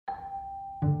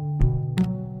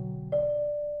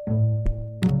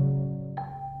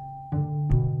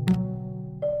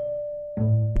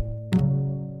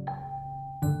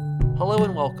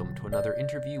welcome to another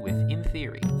interview with In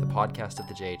Theory, the podcast of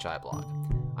the JHI blog.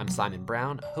 I'm Simon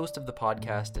Brown, host of the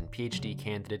podcast and PhD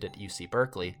candidate at UC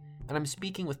Berkeley, and I'm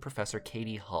speaking with Professor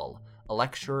Katie Hull, a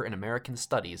lecturer in American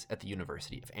Studies at the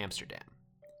University of Amsterdam.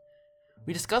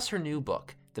 We discuss her new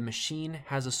book, The Machine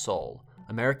Has a Soul,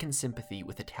 American Sympathy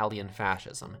with Italian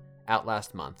Fascism, out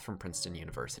last month from Princeton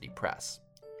University Press.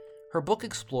 Her book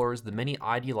explores the many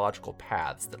ideological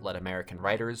paths that led American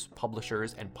writers,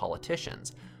 publishers, and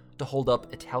politicians to hold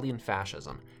up Italian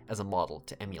fascism as a model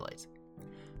to emulate.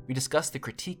 We discuss the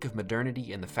critique of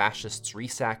modernity and the fascists'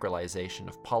 resacralization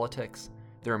of politics,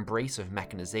 their embrace of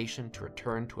mechanization to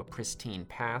return to a pristine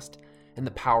past, and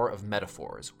the power of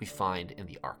metaphors we find in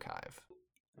the archive.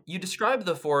 You describe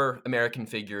the four American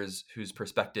figures whose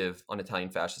perspective on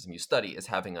Italian fascism you study as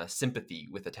having a sympathy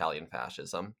with Italian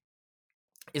fascism.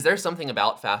 Is there something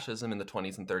about fascism in the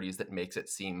 20s and 30s that makes it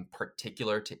seem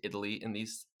particular to Italy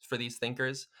for these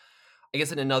thinkers? I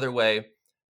guess in another way,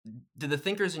 did the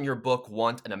thinkers in your book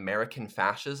want an American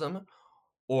fascism,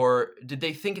 or did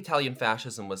they think Italian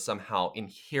fascism was somehow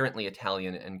inherently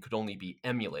Italian and could only be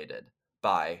emulated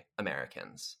by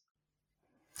Americans?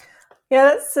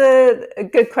 Yeah, that's a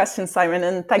good question, Simon,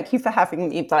 and thank you for having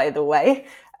me, by the way.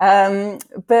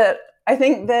 But I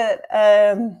think that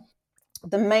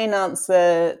the main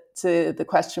answer to the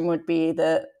question would be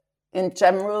that, in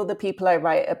general, the people I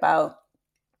write about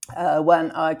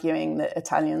weren't arguing that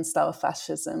Italian-style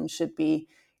fascism should be,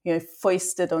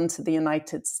 foisted onto the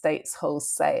United States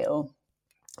wholesale.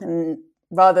 And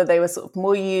rather, they were sort of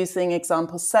more using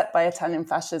examples set by Italian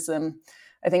fascism,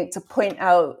 I think, to point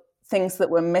out things that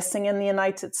were missing in the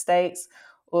United States,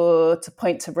 or to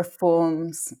point to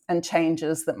reforms and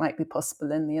changes that might be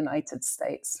possible in the United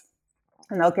States.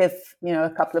 And I'll give, a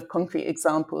couple of concrete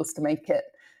examples to make it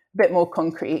a bit more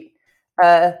concrete.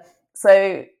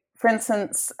 So, for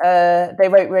instance, they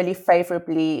wrote really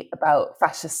favorably about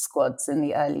fascist squads in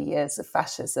the early years of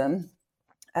fascism.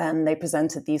 And they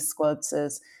presented these squads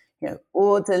as,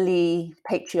 orderly,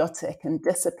 patriotic, and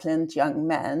disciplined young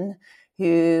men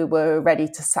who were ready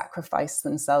to sacrifice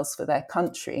themselves for their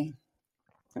country.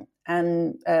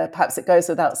 And perhaps it goes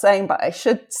without saying, but I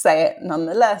should say it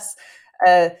nonetheless,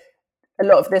 a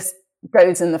lot of this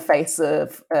goes in the face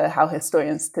of how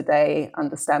historians today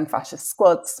understand fascist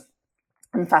squads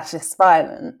and fascist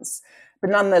violence. But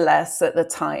nonetheless, at the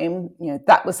time,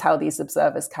 that was how these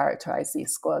observers characterized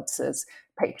these squads, as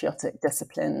patriotic,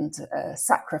 disciplined,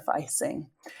 sacrificing.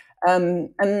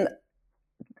 And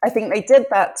I think they did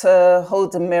that to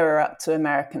hold a mirror up to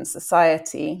American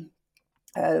society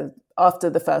after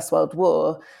the First World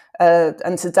War,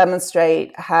 and to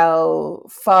demonstrate how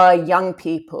far young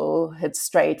people had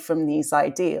strayed from these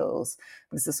ideals.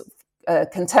 This is a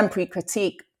contemporary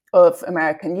critique of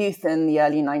American youth in the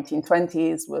early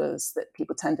 1920s was that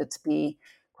people tended to be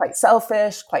quite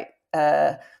selfish, quite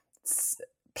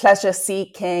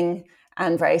pleasure-seeking,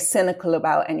 and very cynical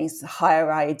about any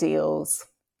higher ideals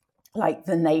like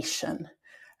the nation.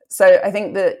 So I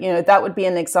think that, that would be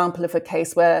an example of a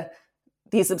case where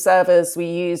these observers were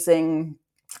using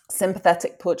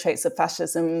sympathetic portraits of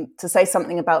fascism to say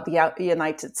something about the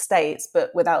United States,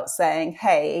 but without saying,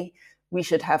 hey, we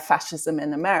should have fascism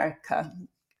in America.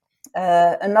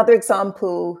 Another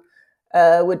example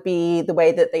would be the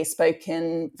way that they spoke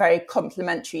in very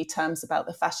complimentary terms about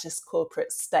the fascist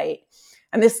corporate state.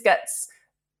 And this gets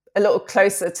a little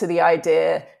closer to the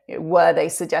idea, were they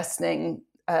suggesting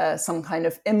some kind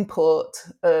of import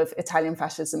of Italian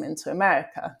fascism into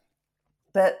America?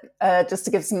 But just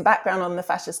to give some background on the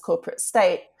fascist corporate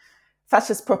state,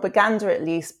 fascist propaganda at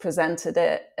least presented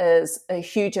it as a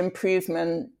huge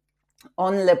improvement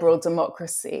on liberal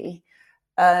democracy.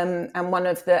 And one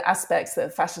of the aspects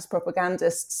that fascist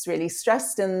propagandists really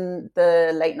stressed in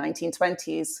the late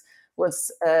 1920s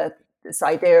was this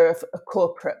idea of a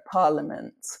corporate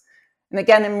parliament. And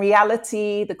again, in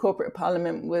reality, the corporate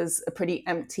parliament was a pretty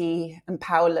empty and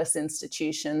powerless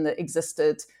institution that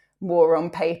existed more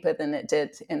on paper than it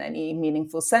did in any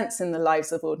meaningful sense in the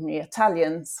lives of ordinary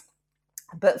Italians.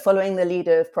 But following the lead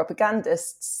of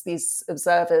propagandists, these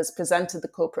observers presented the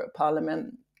corporate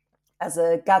parliament as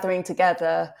a gathering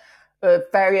together of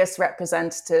various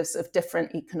representatives of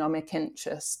different economic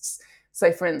interests.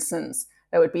 So, for instance,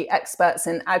 there would be experts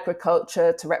in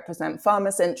agriculture to represent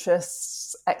farmers'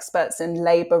 interests, experts in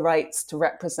labor rights to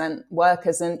represent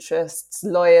workers' interests,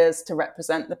 lawyers to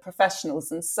represent the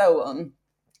professionals, and so on.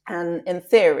 And in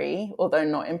theory, although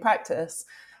not in practice,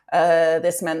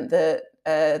 this meant that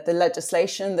the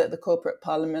legislation that the corporate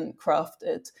parliament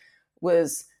crafted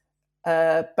was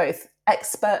both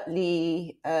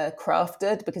expertly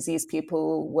crafted, because these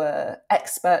people were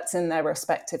experts in their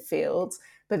respective fields,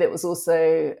 but it was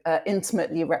also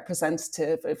intimately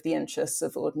representative of the interests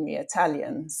of ordinary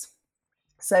Italians.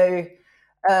 So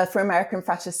for American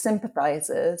fascist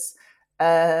sympathizers,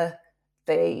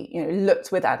 they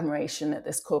looked with admiration at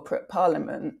this corporate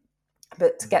parliament.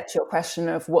 But to get to your question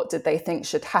of what did they think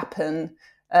should happen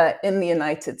in the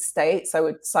United States, I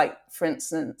would cite, for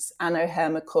instance, Anne O'Hare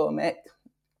McCormick,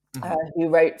 who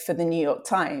wrote for the New York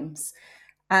Times.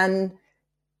 And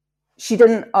she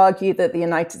didn't argue that the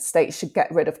United States should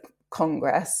get rid of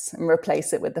Congress and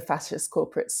replace it with the fascist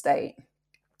corporate state.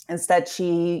 Instead,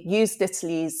 she used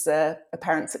Italy's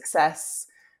apparent success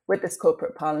with this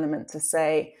corporate parliament to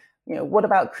say, what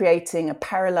about creating a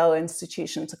parallel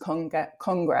institution to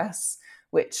Congress,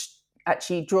 which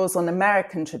actually draws on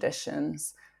American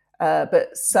traditions,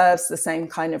 but serves the same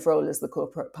kind of role as the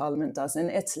corporate parliament does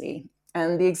in Italy.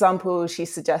 And the example she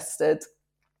suggested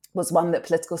was one that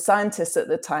political scientists at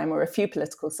the time, or a few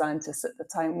political scientists at the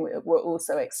time, were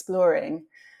also exploring,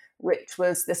 which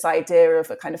was this idea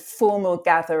of a kind of formal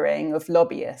gathering of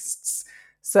lobbyists.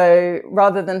 So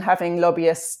rather than having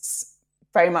lobbyists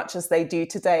very much as they do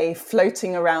today,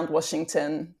 floating around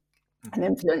Washington and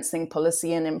influencing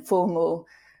policy in informal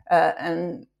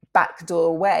and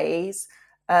backdoor ways,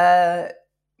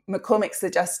 McCormick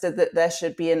suggested that there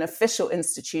should be an official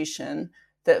institution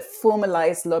that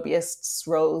formalized lobbyists'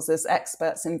 roles as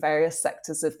experts in various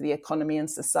sectors of the economy and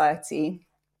society,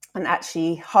 and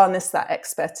actually harness that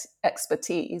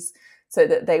expertise so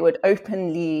that they would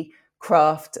openly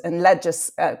craft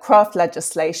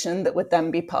legislation that would then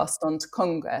be passed on to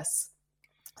Congress.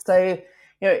 So,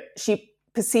 she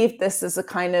perceived this as a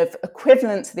kind of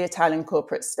equivalent to the Italian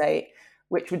corporate state,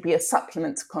 which would be a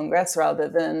supplement to Congress rather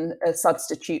than a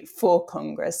substitute for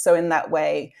Congress. So in that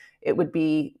way, it would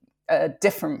be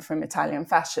different from Italian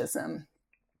fascism.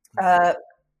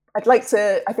 I'd like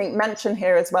to, mention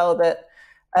here as well that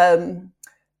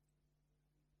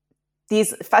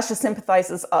these fascist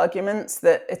sympathizers' arguments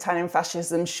that Italian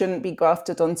fascism shouldn't be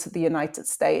grafted onto the United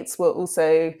States were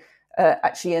also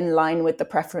actually in line with the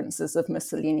preferences of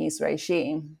Mussolini's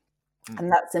regime.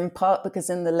 And that's in part because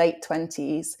in the late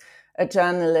 1920s, a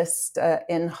journalist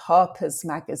in Harper's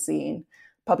Magazine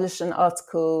published an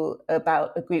article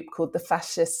about a group called the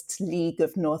Fascist League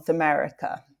of North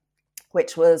America,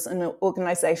 which was an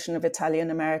organization of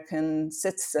Italian-American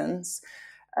citizens,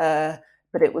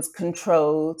 but it was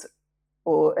controlled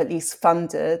or at least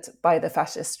funded by the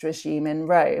fascist regime in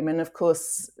Rome. And of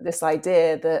course, this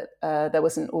idea that there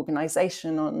was an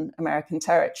organization on American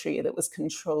territory that was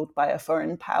controlled by a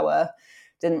foreign power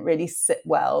didn't really sit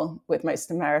well with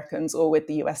most Americans or with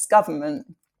the US government.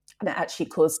 And it actually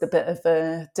caused a bit of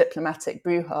a diplomatic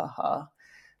brouhaha.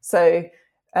 So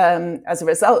as a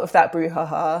result of that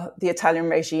brouhaha, the Italian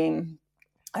regime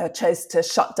chose to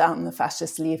shut down the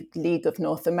Fascist League of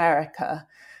North America.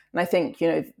 And I think,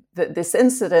 that this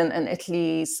incident and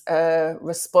Italy's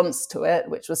response to it,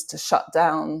 which was to shut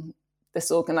down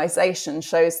this organization,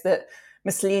 shows that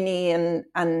Mussolini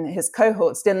and his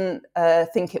cohorts didn't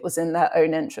think it was in their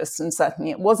own interest, and certainly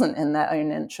it wasn't in their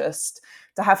own interest,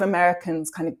 to have Americans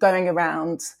kind of going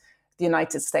around the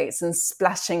United States and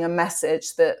splashing a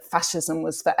message that fascism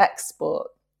was for export.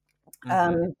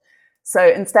 So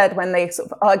instead, when they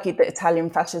sort of argued that Italian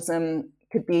fascism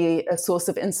could be a source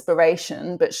of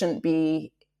inspiration but shouldn't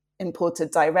be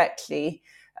imported directly,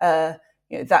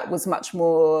 that was much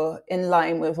more in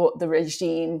line with what the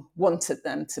regime wanted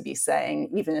them to be saying,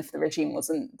 even if the regime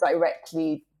wasn't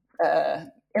directly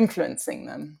influencing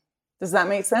them. Does that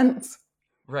make sense?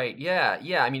 Right. Yeah.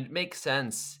 I mean, it makes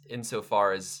sense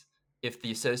insofar as if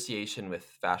the association with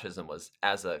fascism was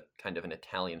as a kind of an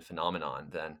Italian phenomenon,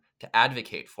 then to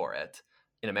advocate for it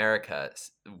in America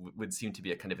would seem to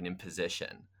be a kind of an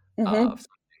imposition of something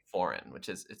foreign, which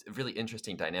is it's a really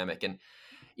interesting dynamic. And,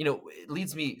 it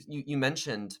leads me, you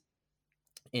mentioned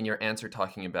in your answer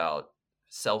talking about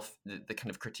the kind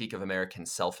of critique of American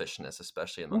selfishness,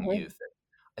 especially among youth.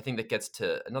 I think that gets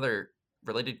to another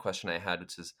related question I had,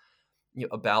 which is,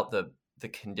 about the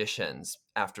conditions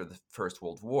after the First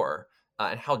World War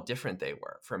and how different they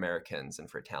were for Americans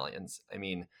and for Italians. I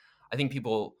mean, I think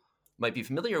people might be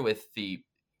familiar with the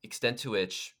extent to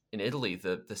which in Italy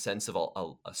the sense of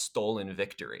a stolen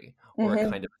victory or a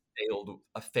kind of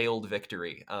a failed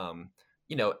victory,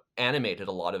 animated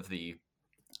a lot of the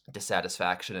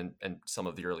dissatisfaction and some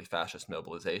of the early fascist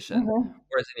mobilization.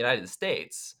 Whereas in the United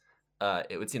States,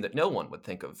 it would seem that no one would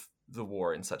think of the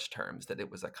war in such terms, that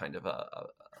it was a kind of a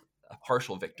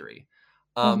partial victory.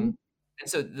 And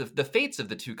so the fates of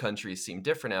the two countries seem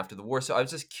different after the war. So I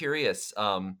was just curious,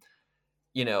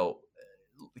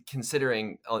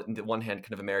 considering on the one hand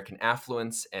kind of American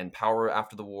affluence and power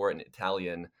after the war and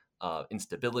Italian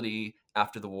instability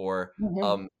after the war.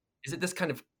 Mm-hmm. Is it this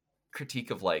kind of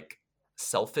critique of like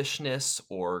selfishness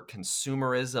or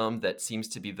consumerism that seems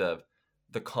to be the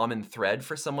common thread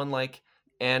for someone like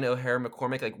Anne O'Hare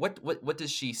McCormick? Like, what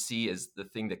does she see as the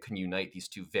thing that can unite these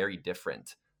two very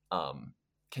different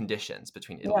conditions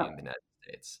between Italy Yeah. and the United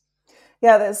States?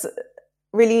 Yeah, that's a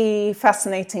really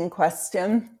fascinating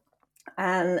question.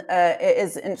 And it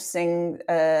is interesting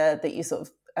that you sort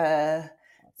of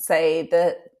say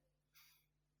that,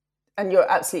 and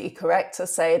you're absolutely correct to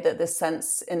say that this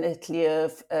sense in Italy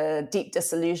of deep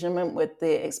disillusionment with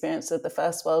the experience of the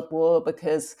First World War,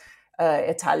 because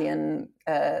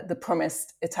the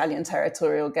promised Italian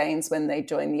territorial gains when they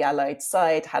joined the Allied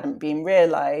side hadn't been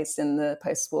realized in the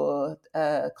post-war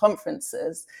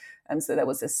conferences. And so there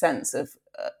was a sense of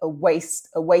a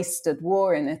wasted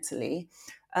war in Italy.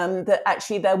 That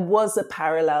actually there was a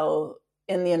parallel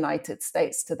in the United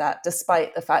States to that,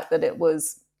 despite the fact that it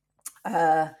was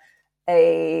an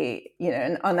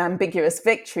unambiguous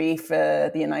victory for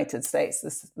the United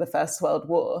States, the First World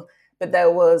War. But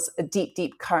there was a deep,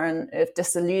 deep current of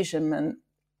disillusionment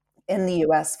in the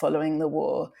US following the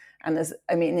war. And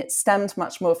it stemmed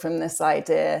much more from this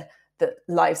idea that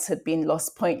lives had been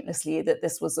lost pointlessly, that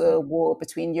this was a war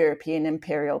between European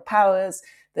imperial powers,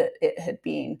 that it had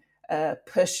been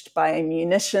pushed by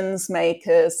munitions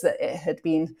makers, that it had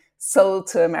been sold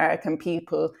to American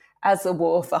people as a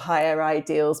war for higher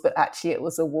ideals, but actually it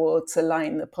was a war to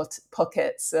line the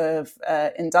pockets of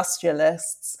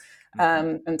industrialists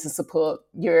and to support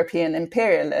European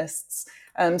imperialists.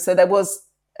 So there was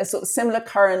a sort of similar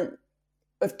current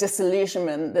of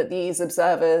disillusionment that these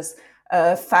observers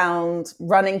found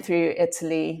running through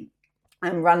Italy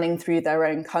and running through their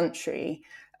own country.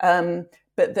 But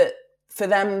that for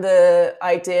them, the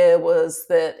idea was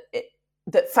that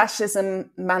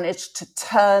fascism managed to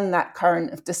turn that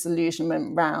current of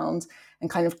disillusionment round and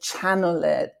kind of channel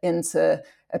it into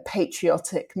a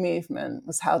patriotic movement,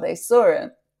 was how they saw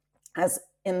it. As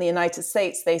in the United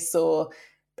States, they saw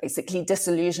basically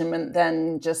disillusionment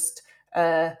then just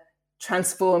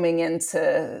transforming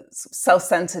into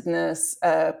self-centeredness,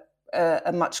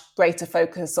 a much greater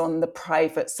focus on the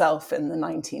private self in the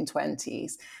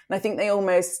 1920s. And I think they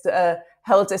almost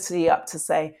held Italy up to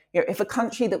say, if a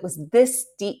country that was this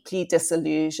deeply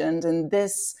disillusioned and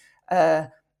this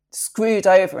screwed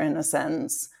over, in a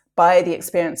sense, by the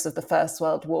experience of the First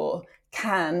World War,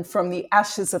 can, from the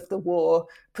ashes of the war,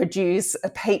 produce a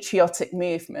patriotic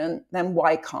movement, then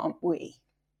why can't we?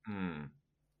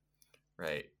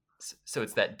 Right. So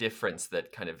it's that difference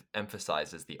that kind of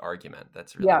emphasizes the argument.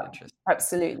 That's really interesting.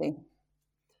 Absolutely.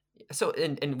 So,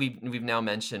 and we've now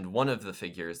mentioned one of the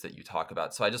figures that you talk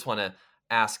about. So I just want to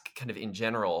ask kind of in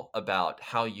general about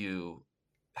how you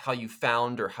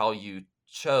found or how you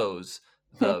chose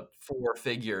the four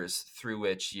figures through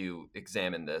which you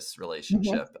examine this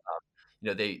relationship.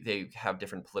 They have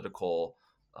different political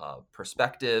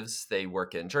perspectives. They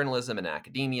work in journalism and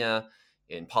academia,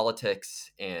 in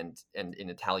politics, and in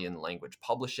Italian language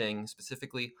publishing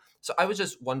specifically. So I was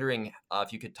just wondering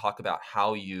if you could talk about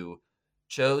how you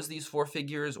chose these four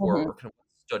figures, or kind of what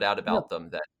stood out about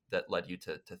them that led you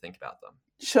to think about them.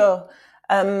 Sure.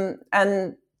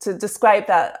 And to describe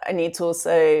that, I need to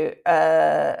also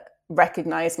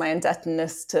recognize my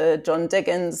indebtedness to John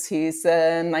Diggins, whose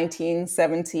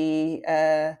 1970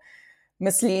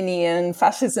 Mussolini and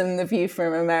Fascism, The View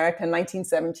from America,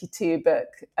 1972 book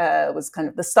was kind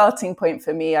of the starting point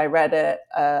for me. I read it,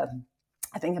 I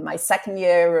think, in my second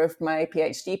year of my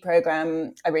PhD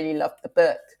program. I really loved the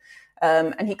book.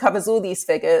 And he covers all these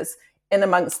figures in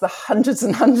amongst the hundreds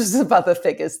and hundreds of other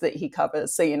figures that he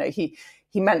covers. So, he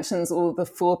mentions all the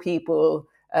four people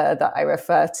that I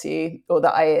refer to or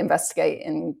that I investigate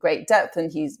in great depth,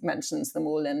 and he mentions them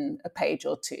all in a page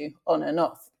or two on and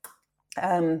off.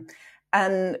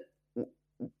 And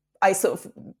I sort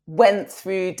of went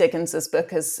through Diggins's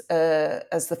book as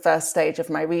the first stage of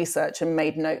my research and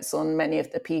made notes on many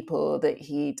of the people that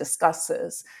he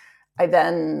discusses. I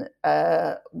then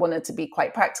wanted to be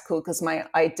quite practical because my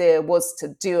idea was to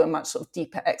do a much sort of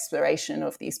deeper exploration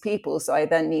of these people. So I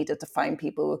then needed to find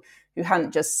people who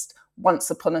hadn't just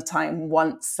once upon a time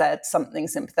once said something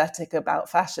sympathetic about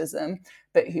fascism,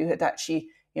 but who had actually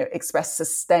expressed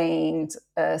sustained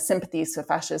sympathies for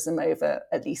fascism over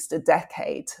at least a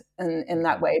decade. And in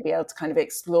that way, be able to kind of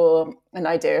explore an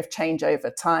idea of change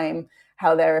over time,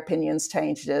 how their opinions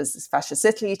changed as fascist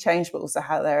Italy changed, but also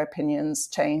how their opinions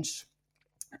changed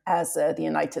as the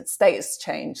United States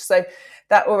changed. So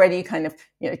that already kind of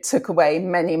took away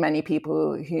many, many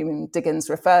people whom Diggins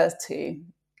refers to.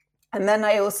 And then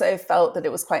I also felt that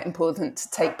it was quite important to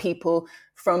take people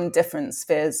from different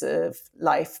spheres of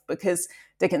life, because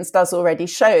Dickens does already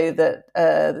show that,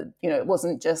 it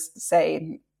wasn't just,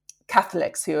 say,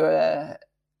 Catholics who are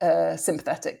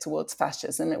sympathetic towards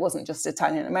fascism. It wasn't just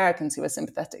Italian Americans who were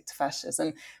sympathetic to fascism.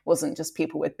 It wasn't just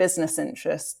people with business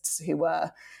interests who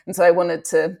were. And so I wanted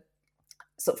to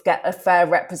sort of get a fair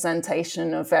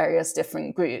representation of various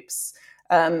different groups.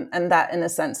 And that, in a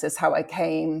sense, is how I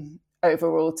came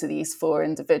overall to these four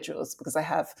individuals, because I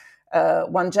have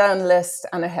one journalist,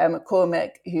 Anna Hare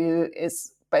McCormick, who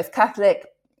is both Catholic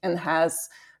and has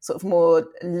sort of more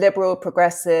liberal,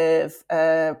 progressive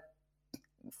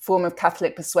form of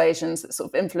Catholic persuasions that's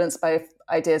sort of influenced by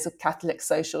ideas of Catholic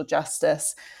social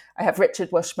justice. I have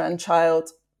Richard Washburn-Child,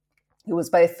 who was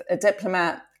both a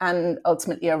diplomat and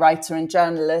ultimately a writer and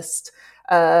journalist.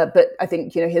 But I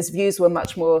think, his views were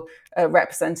much more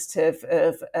representative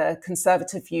of a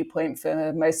conservative viewpoint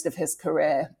for most of his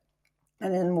career,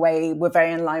 and in a way were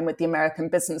very in line with the American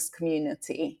business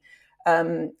community.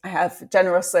 I have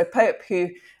Generoso Pope, who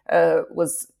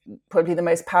was probably the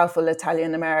most powerful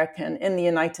Italian American in the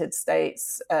United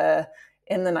States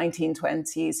in the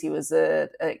 1920s. He was an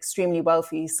extremely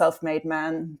wealthy, self-made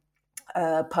man,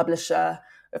 publisher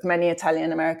of many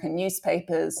Italian American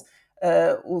newspapers,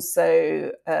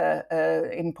 also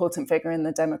an important figure in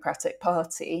the Democratic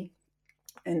Party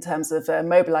in terms of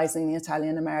mobilizing the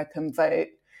Italian American vote.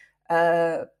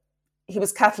 He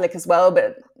was Catholic as well,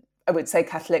 but I would say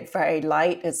Catholic very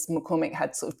light, as McCormick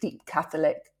had sort of deep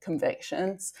Catholic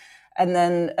convictions. And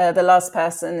then the last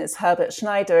person is Herbert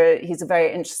Schneider. He's a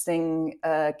very interesting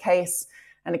case.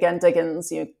 And again,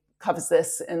 Dickens covers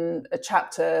this in a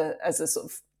chapter as a sort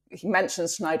of, he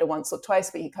mentions Schneider once or twice,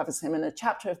 but he covers him in a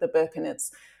chapter of the book, and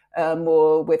it's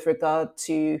more with regard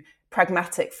to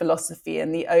pragmatic philosophy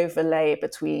and the overlay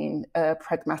between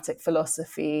pragmatic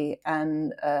philosophy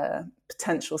and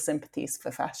potential sympathies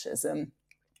for fascism.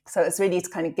 So it's really to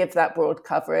kind of give that broad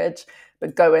coverage,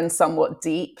 but go in somewhat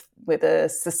deep with a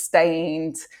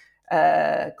sustained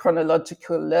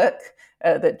chronological look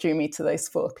that drew me to those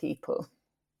four people.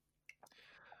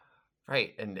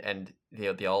 Right, and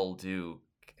they all do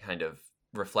kind of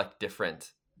reflect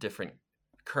different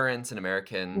currents in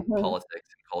American politics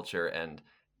and culture, and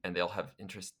they all have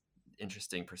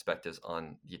interesting perspectives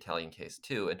on the Italian case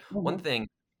too. And one thing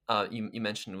you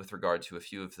mentioned with regard to a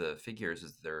few of the figures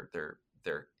is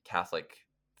their Catholic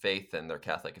faith and their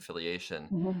Catholic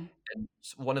affiliation. And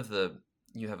one of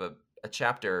you have a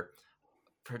chapter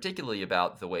particularly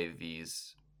about the way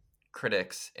these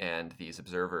critics and these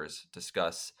observers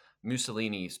discuss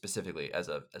Mussolini specifically as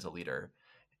a leader.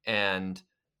 And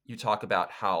you talk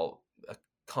about how a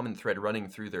common thread running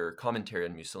through their commentary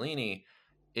on Mussolini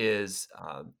is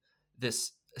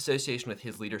this association with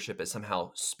his leadership as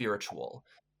somehow spiritual,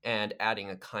 and adding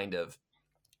a kind of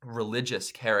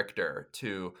religious character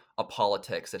to a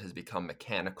politics that has become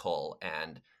mechanical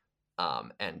and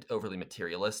overly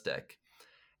materialistic.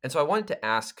 And so I wanted to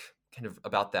ask kind of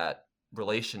about that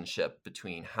relationship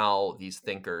between how these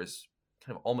thinkers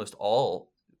kind of almost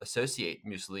all associate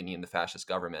Mussolini and the fascist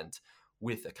government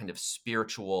with a kind of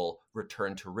spiritual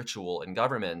return to ritual in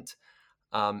government,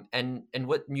 and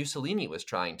what Mussolini was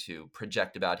trying to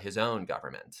project about his own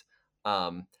government.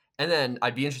 And then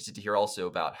I'd be interested to hear also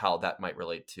about how that might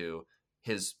relate to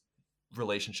his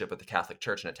relationship with the Catholic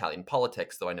Church and Italian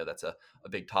politics, though I know that's a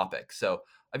big topic. So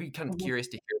I'd be kind of curious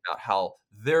to hear about how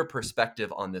their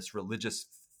perspective on this religious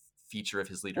feature of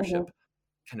his leadership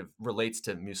kind of relates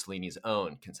to Mussolini's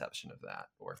own conception of that,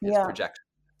 or his projection.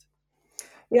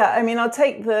 Yeah, I mean, I'll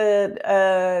take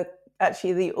the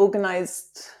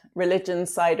organized religion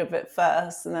side of it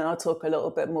first, and then I'll talk a little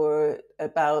bit more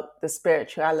about the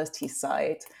spirituality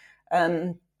side.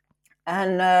 And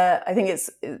I think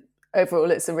overall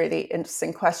it's a really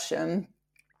interesting question.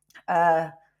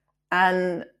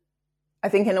 And I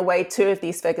think in a way, two of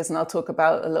these figures, and I'll talk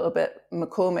about a little bit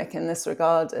McCormick in this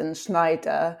regard and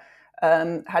Schneider,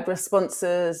 had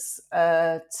responses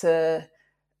to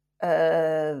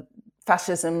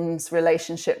fascism's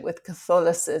relationship with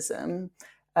Catholicism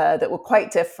that were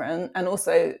quite different, and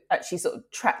also actually sort of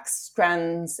track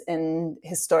strands in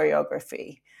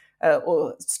historiography,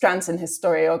 or strands in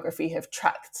historiography have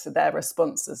tracked their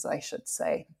responses, I should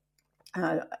say.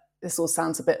 This all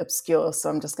sounds a bit obscure, so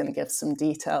I'm just going to give some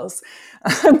details.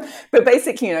 But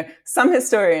basically, some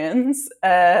historians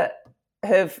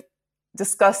have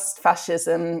discussed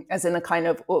fascism as in a kind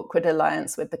of awkward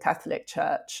alliance with the Catholic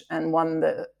Church, and one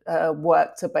that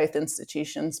worked to both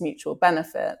institutions' mutual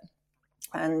benefit.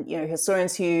 And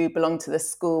historians who belong to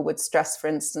this school would stress, for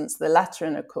instance, the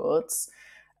Lateran Accords,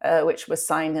 which was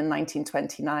signed in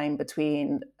 1929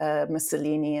 between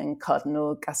Mussolini and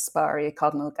Cardinal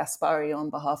Gaspari on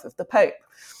behalf of the Pope.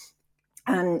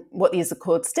 And what these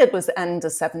accords did was end a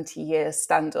 70-year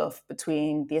standoff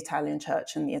between the Italian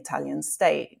church and the Italian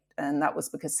state. And that was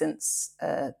because since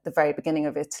the very beginning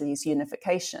of Italy's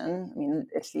unification, I mean,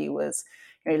 Italy was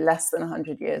less than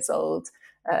 100 years old.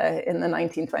 In the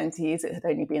 1920s, it had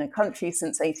only been a country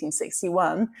since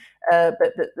 1861,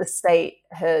 but the state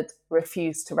had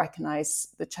refused to recognize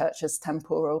the church's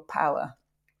temporal power.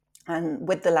 And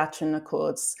with the Lateran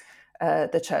Accords,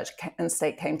 the church and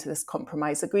state came to this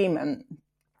compromise agreement.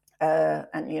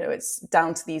 And it's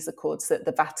down to these accords that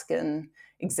the Vatican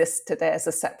exists today as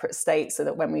a separate state, so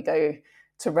that when we go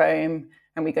to Rome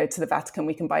and we go to the Vatican,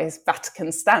 we can buy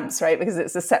Vatican stamps, right? Because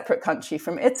it's a separate country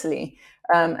from Italy.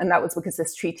 And that was because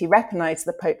this treaty recognized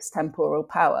the Pope's temporal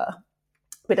power.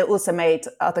 But it also made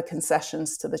other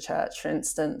concessions to the church. For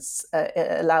instance,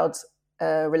 it allowed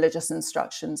religious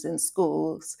instructions in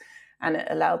schools, and it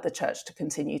allowed the church to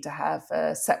continue to have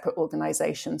separate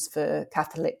organizations for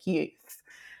Catholic youth.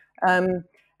 And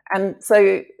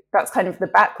so that's kind of the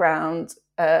background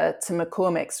to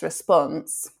McCormick's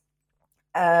response.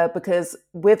 Because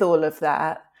with all of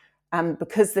that, and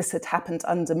because this had happened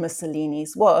under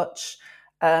Mussolini's watch,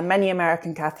 many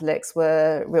American Catholics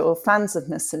were real fans of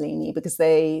Mussolini because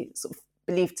they sort of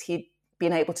believed he'd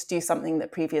been able to do something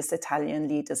that previous Italian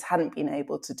leaders hadn't been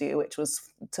able to do, which was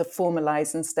to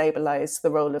formalize and stabilize the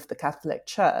role of the Catholic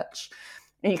Church.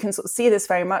 And you can sort of see this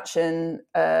very much in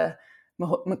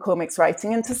McCormick's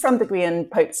writing, and to some degree in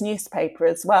Pope's newspaper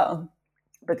as well,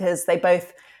 because they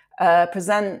both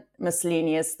present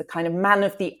Mussolini as the kind of man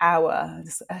of the hour,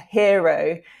 a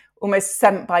hero, almost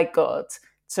sent by God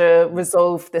to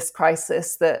resolve this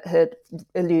crisis that had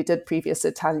eluded previous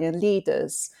Italian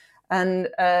leaders. And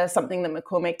something that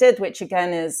McCormick did, which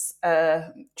again is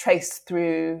traced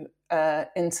through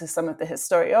into some of the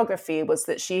historiography, was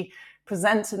that she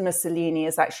presented Mussolini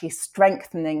as actually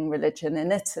strengthening religion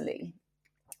in Italy.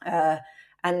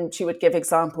 And she would give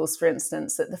examples, for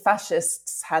instance, that the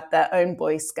fascists had their own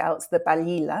Boy Scouts, the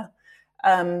Balilla,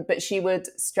 but she would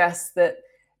stress that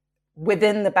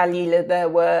within the Balilla there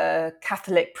were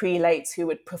Catholic prelates who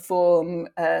would perform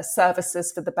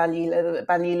services for the Balilla. The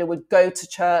Balilla would go to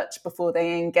church before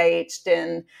they engaged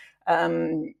in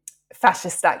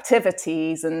fascist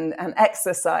activities and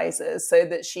exercises, so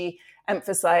that she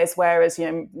emphasized, whereas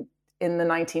in the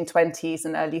 1920s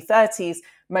and early 30s,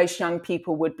 most young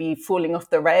people would be falling off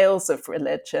the rails of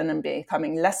religion and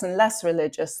becoming less and less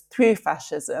religious through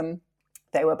fascism,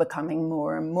 they were becoming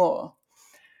more and more.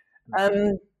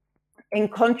 In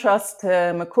contrast to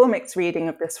McCormick's reading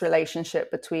of this relationship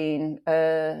between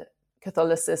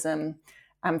Catholicism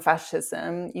and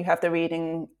fascism, you have the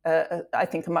reading, I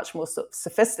think a much more sort of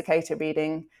sophisticated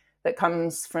reading that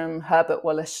comes from Herbert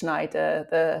Wallace Schneider,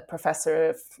 the professor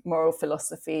of moral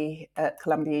philosophy at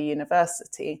Columbia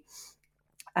University.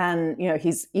 And,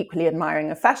 he's equally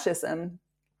admiring of fascism.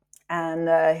 And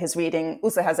his reading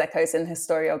also has echoes in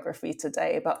historiography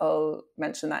today, but I'll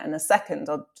mention that in a second.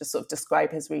 I'll just sort of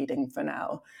describe his reading for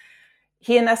now.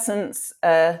 He, in essence,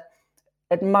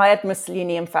 admired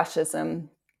Mussolini and fascism,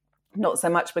 not so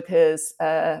much because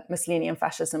Mussolini and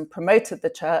fascism promoted the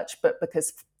church, but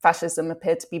because fascism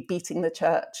appeared to be beating the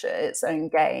church at its own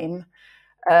game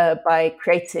by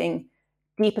creating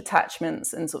deep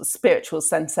attachments and sort of spiritual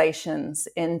sensations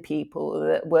in people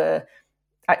that were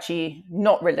actually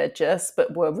not religious,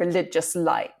 but were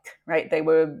religious-like, right? They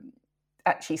were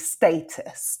actually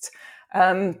statist.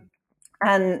 And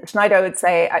Schneider, I would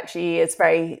say, actually is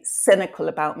very cynical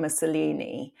about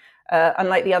Mussolini.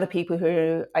 Unlike the other people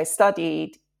who I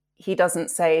studied, he doesn't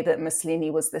say that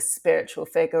Mussolini was this spiritual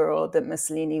figure or that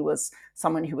Mussolini was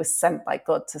someone who was sent by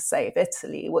God to save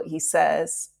Italy. What he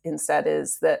says instead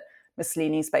is that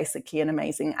Mussolini is basically an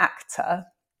amazing actor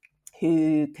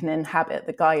who can inhabit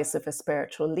the guise of a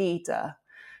spiritual leader,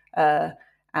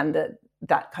 and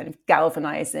that kind of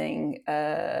galvanizing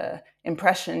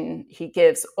impression he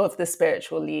gives of the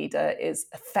spiritual leader is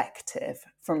effective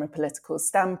from a political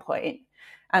standpoint.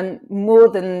 And more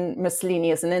than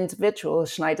Mussolini as an individual,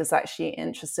 Schneider's actually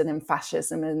interested in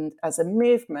fascism as a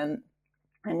movement.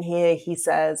 And here he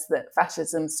says that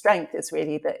fascism's strength is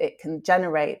really that it can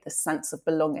generate this sense of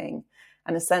belonging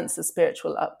and a sense of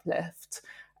spiritual uplift,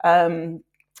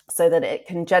 so that it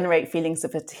can generate feelings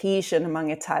of adhesion among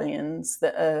Italians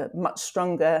that are much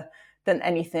stronger than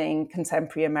anything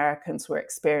contemporary Americans were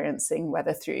experiencing,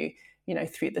 whether through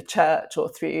the church or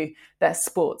through their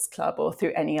sports club or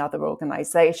through any other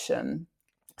organization.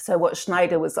 So what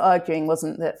Schneider was arguing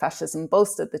wasn't that fascism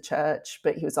bolstered the church,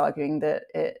 but he was arguing that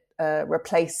it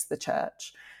replaced the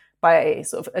church. by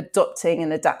sort of adopting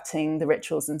and adapting the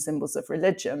rituals and symbols of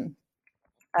religion.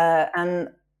 And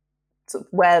sort of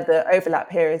where the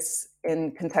overlap here is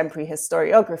in contemporary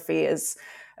historiography is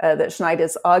that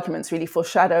Schneider's arguments really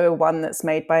foreshadow one that's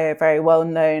made by a very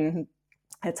well-known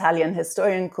Italian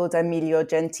historian called Emilio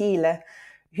Gentile,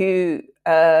 who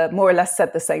more or less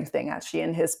said the same thing actually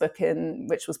in his book,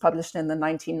 which was published in the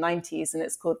 1990s, and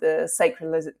it's called The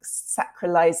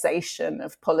Sacralization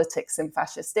of Politics in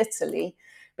Fascist Italy.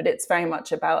 But it's very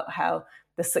much about how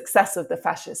the success of the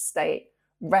fascist state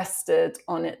rested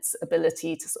on its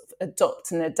ability to sort of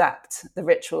adopt and adapt the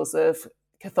rituals of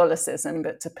Catholicism,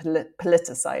 but to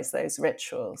politicize those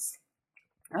rituals.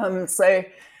 So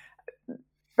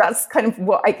that's kind of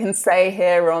what I can say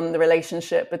here on the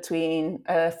relationship between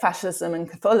fascism and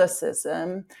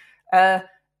Catholicism. But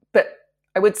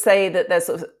I would say that there's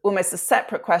sort of almost a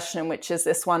separate question, which is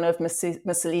this one of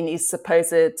Mussolini's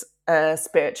supposed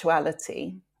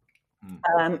spirituality.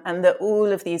 And that all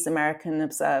of these American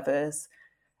observers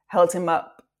held him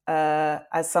up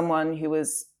as someone who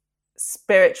was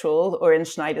spiritual, or in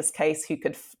Schneider's case, who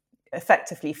could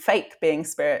effectively fake being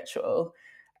spiritual.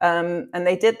 And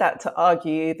they did that to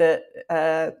argue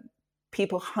that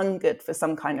people hungered for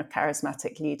some kind of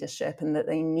charismatic leadership and that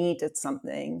they needed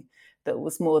something that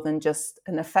was more than just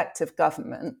an effective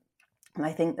government. And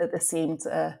I think that this seemed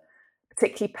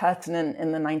particularly pertinent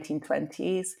in the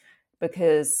 1920s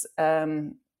because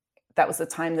that was the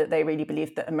time that they really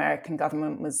believed that American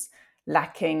government was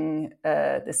lacking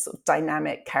this sort of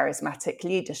dynamic, charismatic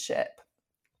leadership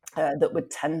that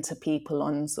would tend to people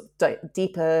on sort of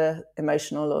deeper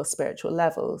emotional or spiritual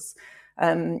levels.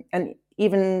 And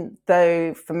even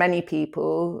though for many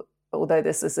people, although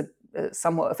this is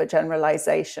somewhat of a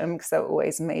generalization because there were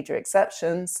always major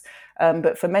exceptions,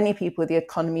 but for many people, the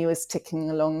economy was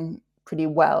ticking along pretty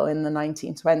well in the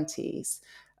 1920s.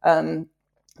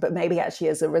 But maybe actually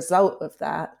as a result of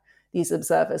that, these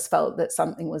observers felt that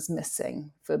something was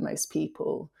missing for most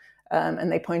people.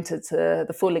 And they pointed to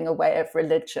the falling away of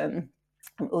religion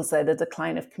and also the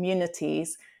decline of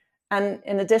communities. And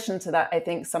in addition to that, I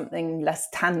think something less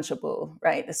tangible,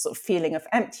 right? This sort of feeling of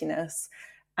emptiness.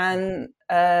 And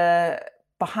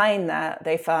behind that,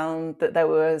 they found that there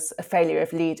was a failure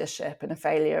of leadership and a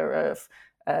failure of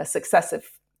successive,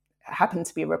 happened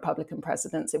to be Republican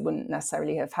presidents. It wouldn't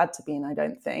necessarily have had to be, and I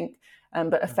don't think,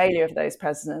 but a failure of those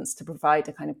presidents to provide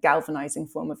a kind of galvanizing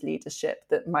form of leadership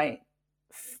that might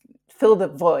fill the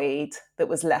void that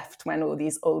was left when all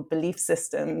these old belief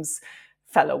systems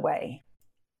fell away.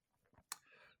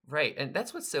 Right. And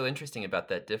that's what's so interesting about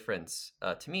that difference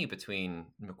to me between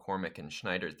McCormick and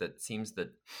Schneider, that it seems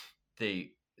that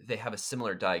they have a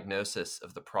similar diagnosis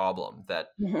of the problem, that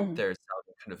there's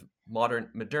a kind of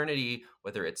modernity,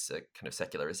 whether it's a kind of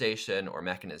secularization or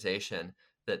mechanization,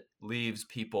 that leaves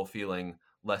people feeling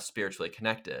less spiritually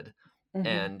connected.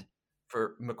 And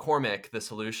for McCormick, the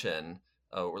solution,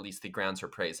 or at least the grounds for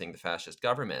praising the fascist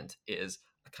government, is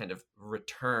a kind of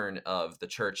return of the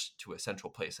church to a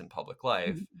central place in public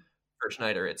life. For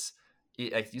Schneider,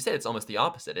 like you said, it's almost the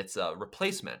opposite. It's a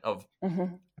replacement of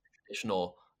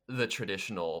the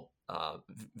traditional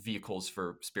vehicles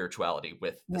for spirituality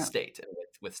with the state and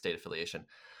with state affiliation.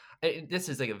 This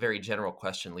is like a very general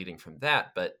question leading from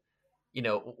that, but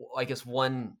I guess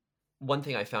one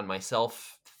thing I found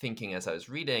myself thinking as I was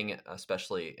reading,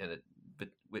 especially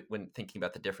when thinking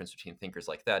about the difference between thinkers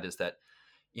like that, is that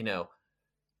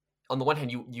on the one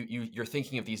hand, you're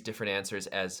thinking of these different answers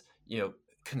as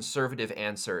conservative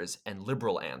answers and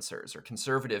liberal answers, or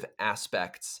conservative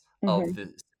aspects of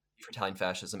the Italian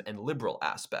fascism and liberal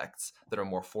aspects that are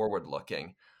more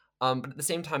forward-looking. But at the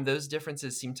same time, those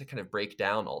differences seem to kind of break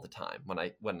down all the time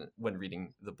when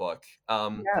reading the book.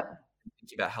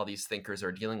 Thinking about how these thinkers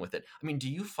are dealing with it. I mean, do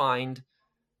you find,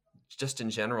 just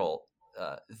in general,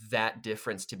 that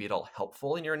difference to be at all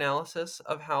helpful in your analysis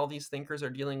of how these thinkers are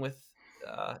dealing with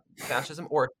fascism,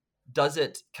 or does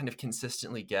it kind of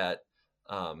consistently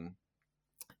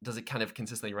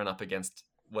run up against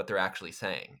what they're actually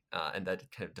saying, and that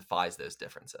kind of defies those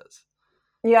differences?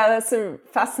 Yeah, that's a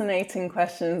fascinating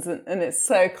question, and it's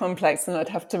so complex, and I'd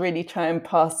have to really try and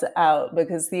parse it out,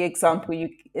 because the example you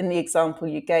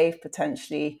gave,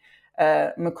 potentially,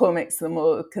 McCormick's the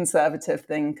more conservative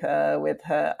thinker with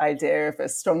her idea of a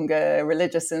stronger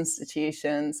religious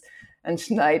institutions, and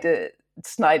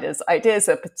Schneider's ideas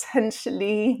are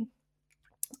potentially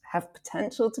have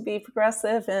potential to be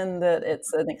progressive in that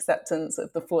it's an acceptance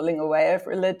of the falling away of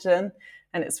religion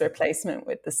and its replacement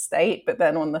with the state. But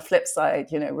then on the flip side,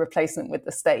 replacement with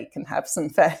the state can have some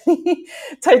fairly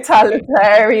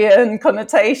totalitarian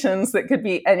connotations that could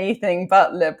be anything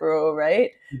but liberal,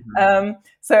 right?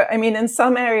 So, I mean, in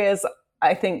some areas,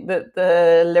 I think that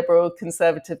the liberal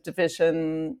conservative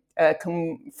division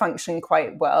can function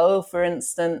quite well. For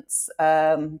instance,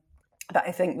 that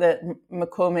I think that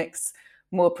McCormick's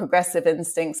more progressive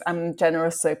instincts and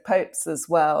Generoso Pope's as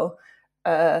well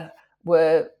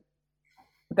were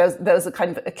there was a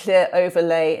kind of a clear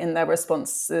overlay in their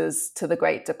responses to the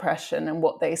Great Depression and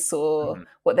what they saw,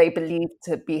 what they believed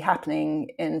to be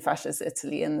happening in fascist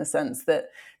Italy, in the sense that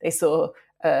they saw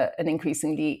an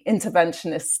increasingly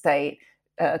interventionist state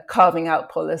carving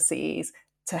out policies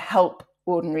to help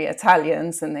ordinary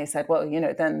Italians. And they said, well,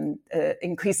 then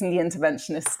increasingly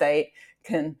interventionist state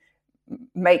can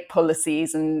make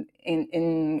policies and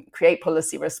create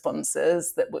policy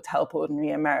responses that would help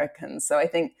ordinary Americans. So I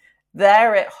think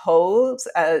there it holds,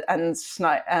 and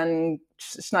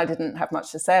Schneider didn't have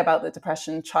much to say about the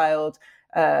Depression child,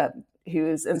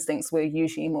 whose instincts were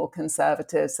usually more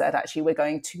conservative, said actually we're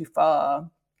going too far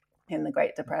in the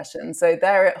Great Depression. So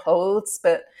there it holds,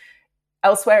 but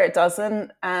elsewhere it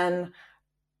doesn't. And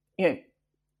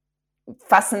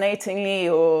fascinatingly,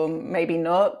 or maybe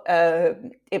not,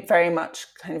 it very much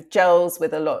kind of gels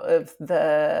with a lot of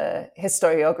the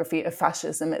historiography of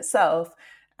fascism itself,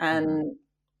 and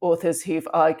authors who've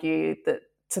argued that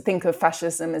to think of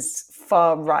fascism as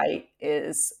far right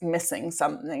is missing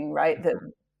something, right? That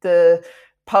the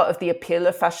part of the appeal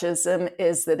of fascism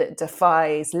is that it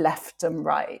defies left and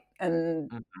right.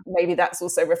 And maybe that's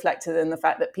also reflected in the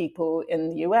fact that people in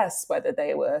the US, whether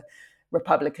they were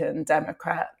Republican,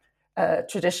 Democrat,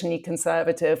 traditionally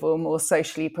conservative, or more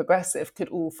socially progressive, could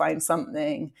all find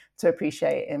something to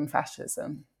appreciate in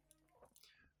fascism.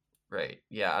 Right.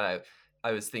 Yeah.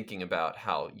 I was thinking about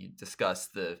how you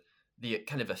discussed the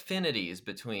kind of affinities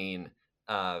between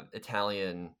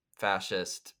Italian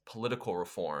fascist political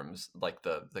reforms, like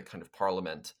the kind of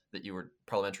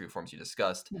parliamentary reforms you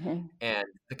discussed, and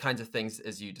the kinds of things,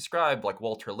 as you described, like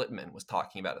Walter Lippmann was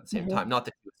talking about at the same time. Not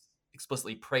that he was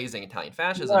explicitly praising Italian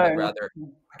fascism, but rather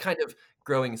a kind of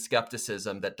growing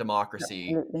skepticism that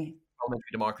parliamentary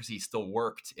democracy still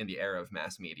worked in the era of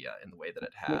mass media in the way that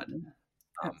it had.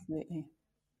 Absolutely.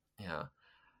 Yeah.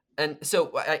 And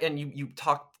so, and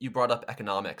you brought up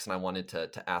economics, and I wanted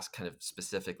to ask kind of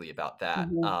specifically about that,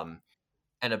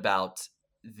 and about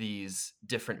these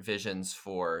different visions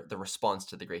for the response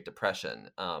to the Great Depression.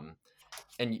 And,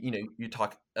 you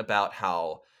talk about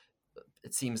how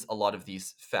it seems a lot of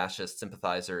these fascist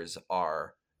sympathizers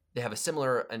they have a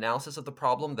similar analysis of the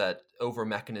problem, that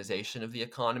over-mechanization of the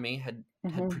economy had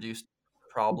produced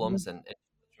problems and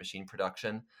machine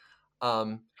production.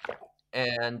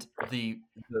 And the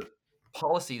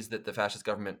policies that the fascist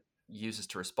government uses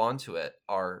to respond to it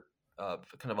are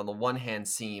kind of, on the one hand,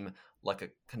 seem like a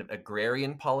kind of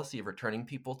agrarian policy of returning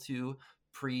people to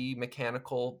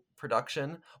pre-mechanical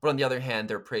production, but on the other hand,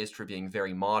 they're praised for being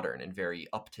very modern and very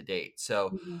up-to-date.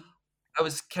 So I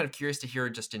was kind of curious to hear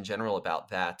just in general about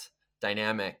that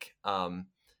dynamic.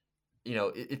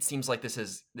 It seems like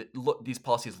these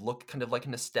policies look kind of like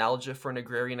nostalgia for an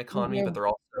agrarian economy, but they're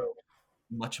also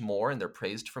much more, and they're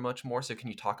praised for much more. So can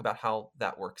you talk about how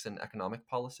that works in economic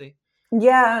policy?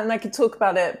 Yeah, and I could talk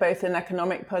about it both in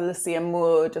economic policy and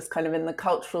more just kind of in the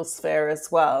cultural sphere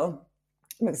as well,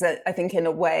 because I think in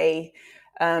a way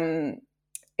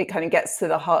it kind of gets to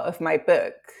the heart of my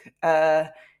book,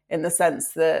 in the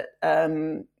sense that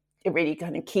it really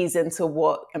kind of keys into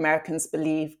what Americans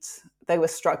believed they were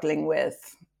struggling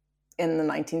with in the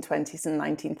 1920s and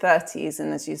 1930s.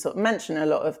 And as you sort of mentioned, a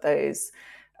lot of those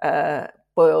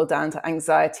boil down to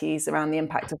anxieties around the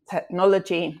impact of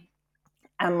technology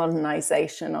and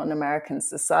modernization on American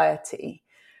society.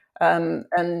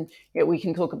 And we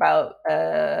can talk about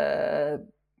the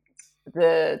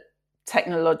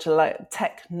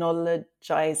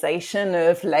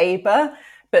technologization of labor,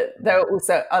 but there are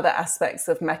also other aspects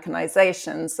of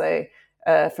mechanization. So,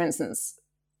 for instance,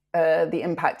 the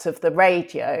impact of the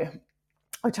radio,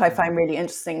 which I find really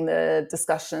interesting, the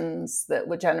discussions that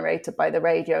were generated by the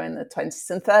radio in the 20s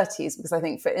and 30s, because I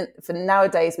think for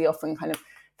nowadays, we often kind of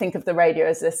think of the radio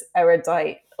as this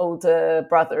erudite older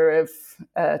brother of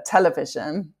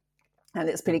television. And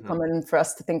it's pretty common for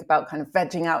us to think about kind of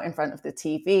vegging out in front of the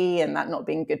TV and that not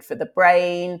being good for the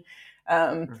brain.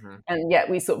 And yet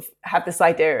we sort of have this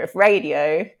idea of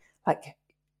radio, like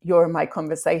you're in my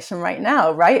conversation right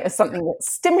now, right? As something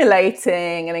that's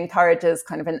stimulating and encourages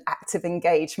kind of an active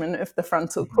engagement of the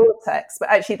frontal cortex. But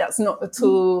actually, that's not at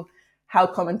all how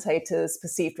commentators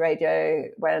perceived radio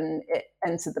when it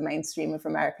entered the mainstream of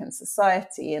American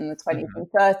society in the 20s and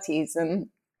 30s. And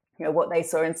what they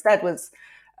saw instead was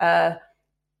the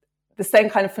same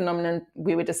kind of phenomenon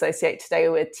we would associate today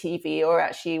with TV, or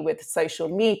actually with social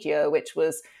media, which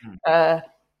was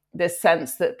this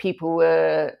sense that people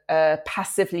were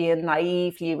passively and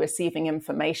naively receiving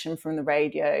information from the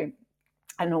radio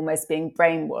and almost being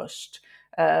brainwashed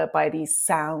by these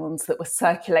sounds that were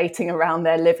circulating around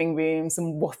their living rooms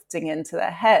and wafting into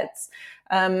their heads.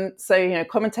 So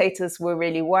commentators were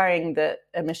really worrying that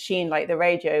a machine like the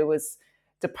radio was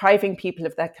depriving people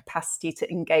of their capacity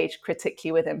to engage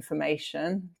critically with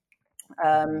information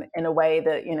in a way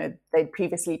that they'd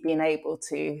previously been able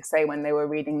to, say, when they were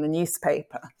reading the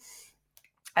newspaper.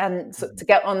 And so to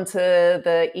get onto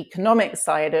the economic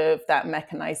side of that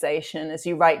mechanization, as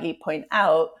you rightly point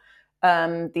out,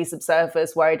 these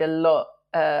observers worried a lot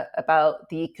about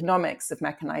the economics of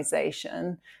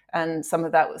mechanization, and some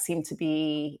of that would seem to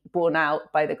be borne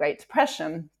out by the Great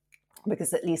Depression.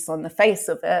 Because at least on the face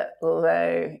of it,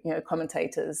 although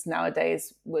commentators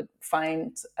nowadays would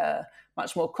find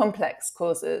much more complex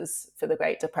causes for the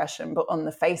Great Depression, but on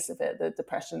the face of it, the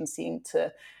Depression seemed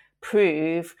to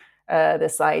prove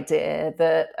this idea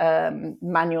that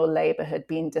manual labor had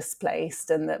been displaced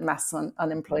and that mass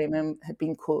unemployment had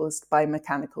been caused by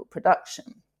mechanical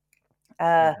production.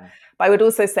 But I would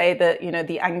also say that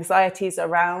the anxieties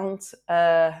around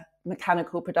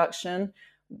mechanical production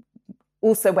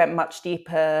also went much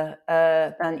deeper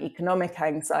than economic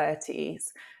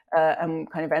anxieties and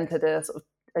kind of entered a sort of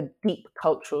a deep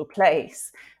cultural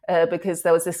place because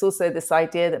there was this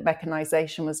idea that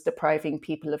mechanization was depriving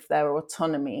people of their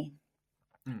autonomy.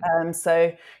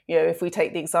 So, if we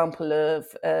take the example of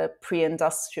a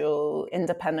pre-industrial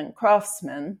independent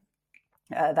craftsman,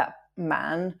 that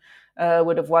man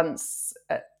would have once,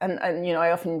 and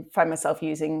I often find myself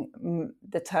using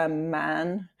the term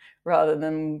man rather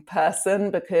than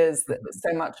person, because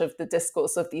so much of the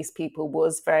discourse of these people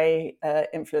was very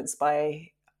influenced by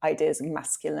ideas of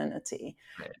masculinity.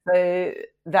 Right. So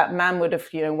that man would have,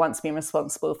 once been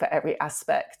responsible for every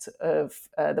aspect of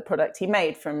the product he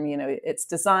made, from, its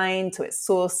design to its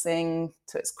sourcing,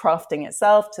 to its crafting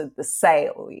itself, to the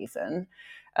sale even.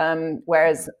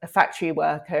 Whereas a factory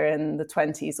worker in the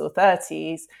 20s or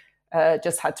 30s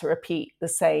just had to repeat the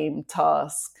same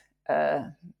task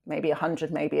maybe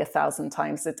 100, maybe 1,000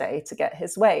 times a day to get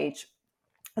his wage.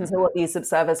 And so what these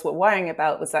observers were worrying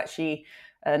about was actually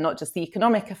not just the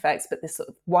economic effects, but this sort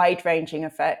of wide-ranging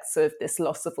effects of this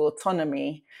loss of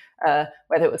autonomy,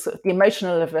 whether it was sort of the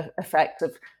emotional effect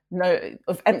of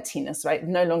emptiness, right?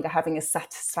 No longer having a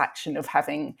satisfaction of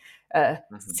having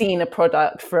seen a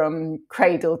product from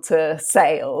cradle to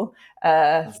sale,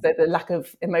 so the lack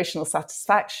of emotional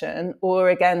satisfaction, or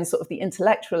again, sort of the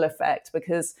intellectual effect,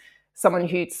 because someone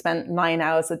who'd spent 9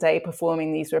 hours a day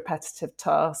performing these repetitive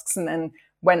tasks and then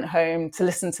went home to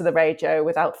listen to the radio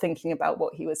without thinking about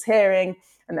what he was hearing,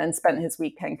 and then spent his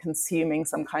weekend consuming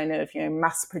some kind of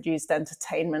mass-produced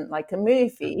entertainment like a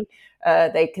movie,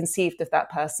 they conceived of that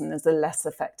person as a less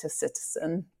effective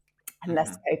citizen and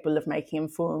less capable of making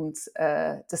informed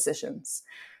decisions.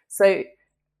 So,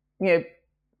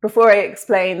 before I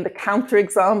explain the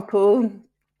counterexample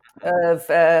of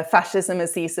fascism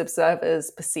as these observers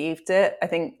perceived it, I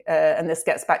think, and this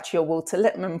gets back to your Walter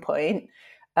Lippmann point,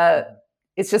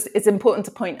 it's important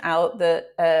to point out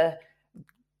that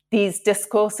these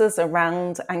discourses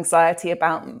around anxiety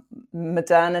about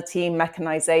modernity,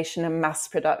 mechanization, and mass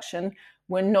production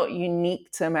were not unique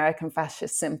to American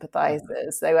fascist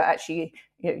sympathizers. They were actually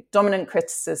dominant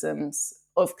criticisms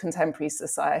of contemporary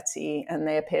society, and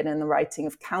they appeared in the writing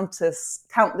of countless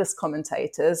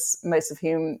commentators, most of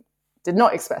whom did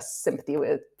not express sympathy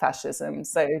with fascism.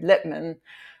 So Lippmann,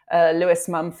 Lewis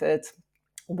Mumford,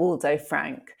 Waldo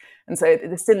Frank. And so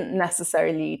this didn't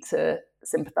necessarily lead to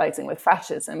sympathizing with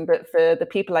fascism, but for the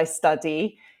people I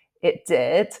study, it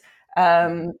did.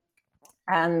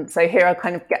 And so here I'll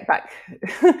kind of get back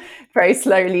very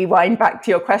slowly, wind back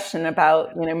to your question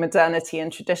about, modernity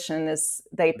and tradition as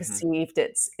they perceived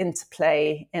its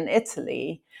interplay in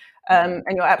Italy. And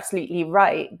you're absolutely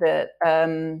right that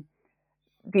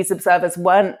these observers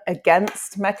weren't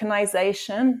against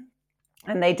mechanization,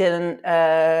 and they didn't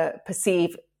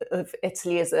perceive of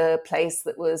Italy as a place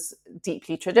that was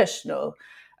deeply traditional.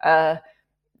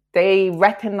 They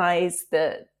recognized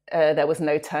that there was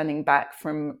no turning back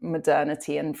from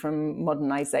modernity and from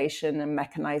modernization and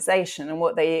mechanization. And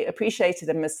what they appreciated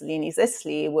in Mussolini's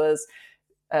Italy was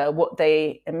what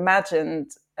they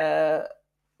imagined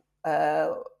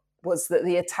was that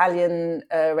the Italian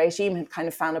regime had kind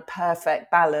of found a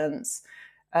perfect balance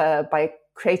by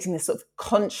creating this sort of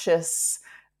conscious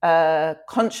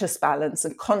balance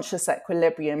and conscious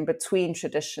equilibrium between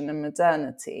tradition and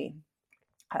modernity.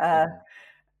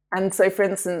 And so, for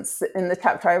instance, in the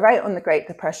chapter I write on the Great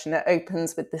Depression, it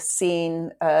opens with this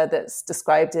scene that's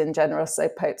described in Generoso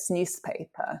Pope's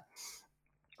newspaper.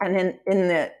 And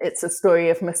it's a story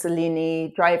of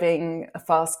Mussolini driving a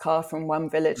fast car from one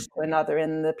village to another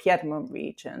in the Piedmont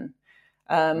region.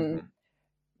 But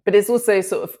it's also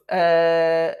sort of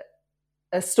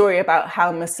a story about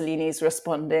how Mussolini is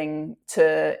responding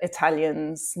to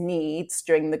Italians' needs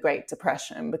during the Great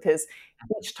Depression, because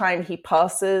each time he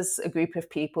passes a group of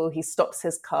people, he stops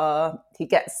his car, he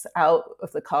gets out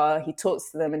of the car, he talks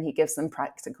to them, and he gives them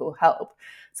practical help.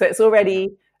 So it's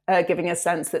already giving a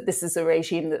sense that this is a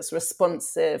regime that's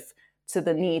responsive to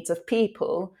the needs of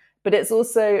people, but it's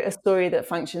also a story that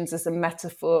functions as a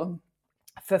metaphor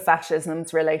for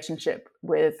fascism's relationship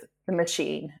with the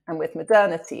machine and with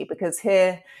modernity, because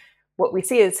here what we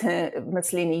see is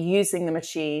Mussolini using the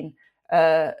machine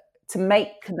to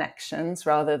make connections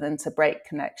rather than to break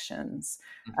connections,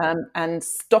 and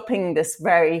stopping this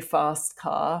very fast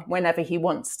car whenever he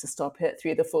wants to stop it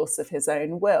through the force of his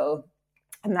own will.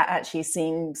 And that actually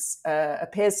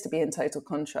appears to be in total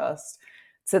contrast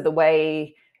to the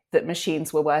way that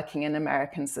machines were working in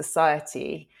American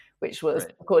society, which was,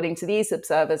 according to these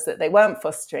observers, that they weren't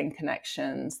fostering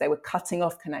connections, they were cutting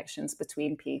off connections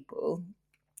between people.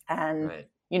 And,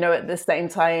 at the same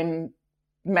time,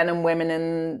 men and women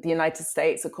in the United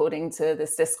States, according to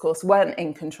this discourse, weren't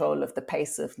in control of the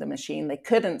pace of the machine. They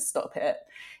couldn't stop it.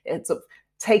 It's sort of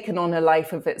taken on a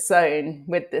life of its own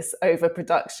with this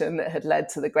overproduction that had led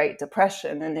to the Great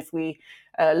Depression. And if we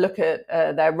look at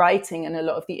their writing and a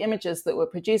lot of the images that were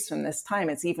produced from this time,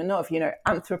 it's even of,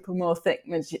 anthropomorphic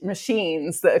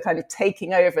machines that are kind of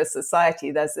taking over society.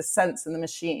 There's this sense in the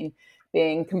machine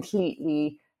being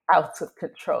completely out of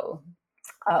control,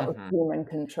 out of human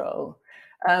control.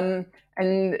 And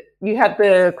you had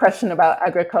the question about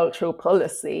agricultural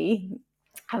policy,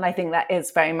 and I think that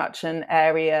is very much an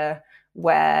area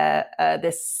where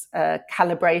this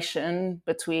calibration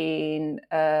between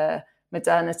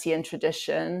modernity and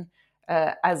tradition,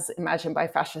 as imagined by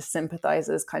fascist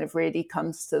sympathizers, kind of really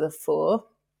comes to the fore.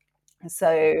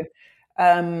 So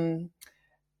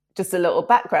just a little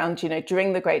background,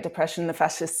 during the Great Depression, the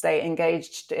fascist state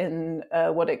engaged in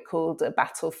what it called a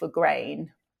battle for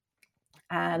grain.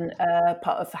 And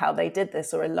part of how they did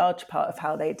this, or a large part of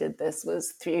how they did this,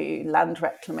 was through land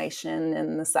reclamation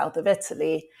in the south of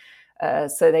Italy.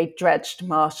 So they dredged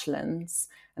marshlands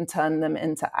and turned them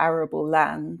into arable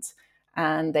land.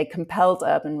 And they compelled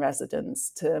urban residents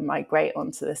to migrate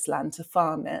onto this land to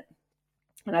farm it.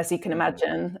 And as you can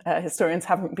imagine, historians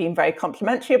haven't been very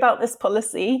complimentary about this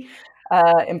policy,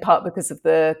 in part because of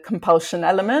the compulsion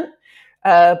element,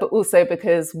 but also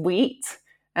because wheat,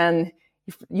 and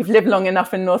you've lived long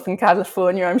enough in Northern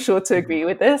California, I'm sure, to agree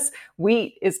with this,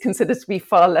 wheat is considered to be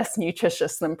far less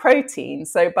nutritious than protein.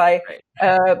 So by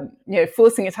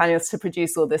forcing Italians to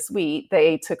produce all this wheat,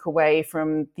 they took away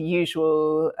from the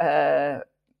usual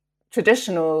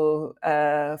traditional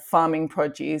farming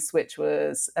produce, which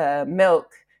was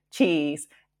milk, cheese,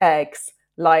 eggs,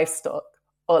 livestock,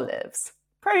 olives,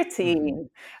 protein.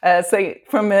 So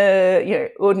from a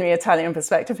ordinary Italian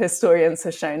perspective, historians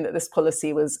have shown that this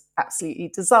policy was absolutely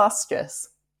disastrous.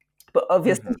 But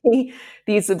obviously,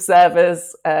 these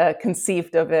observers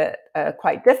conceived of it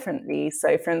quite differently.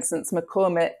 So, for instance,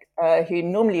 McCormick, who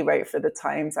normally wrote for The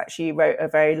Times, actually wrote a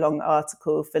very long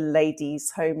article for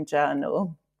Ladies' Home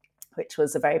Journal, which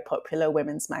was a very popular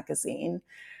women's magazine.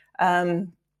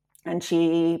 And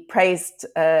she praised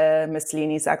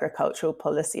Mussolini's agricultural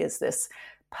policy as this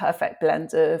perfect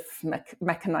blend of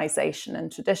mechanization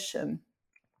and tradition.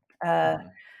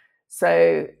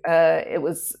 So it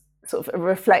was sort of a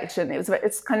reflection.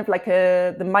 It's kind of like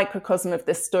the microcosm of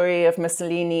this story of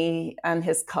Mussolini and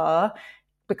his car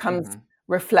becomes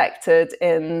reflected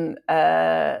in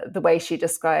the way she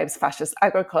describes fascist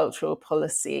agricultural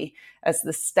policy as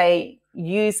the state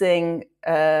using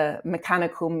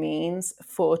mechanical means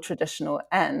for traditional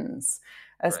ends.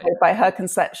 So by her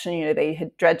conception, they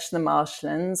had dredged the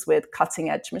marshlands with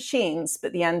cutting-edge machines,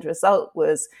 but the end result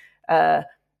was that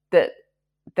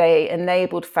they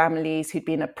enabled families who'd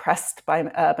been oppressed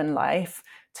by urban life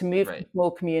to move to small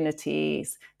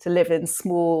communities, to live in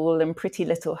small and pretty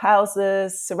little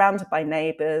houses, surrounded by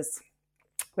neighbors,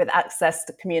 with access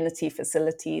to community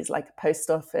facilities like a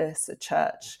post office, a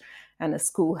church, and a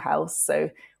schoolhouse. So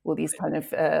all these kind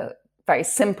of very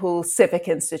simple civic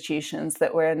institutions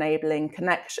that were enabling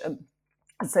connection.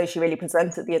 And so she really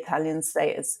presented the Italian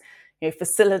state as,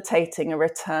 facilitating a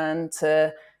return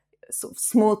to sort of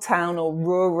small town or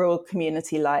rural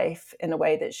community life in a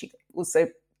way that she also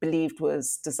believed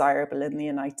was desirable in the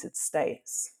United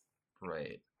States.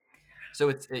 Right.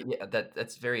 So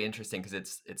that's very interesting,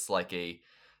 because it's like a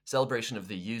celebration of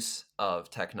the use of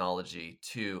technology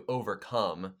to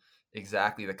overcome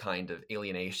exactly the kind of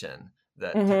alienation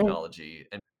that technology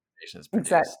and information has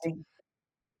produced. Exactly.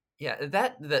 Yeah,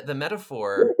 the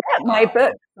metaphor. You get my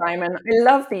book, Simon. I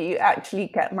love that you actually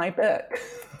get my book.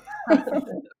 I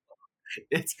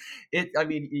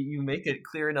mean, you make it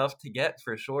clear enough to get,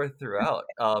 for sure, throughout.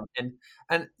 And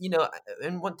and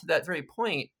to that very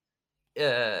point,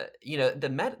 that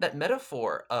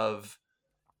metaphor of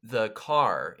the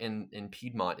car in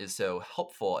Piedmont is so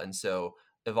helpful and so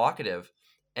evocative.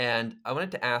 And I wanted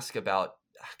to ask about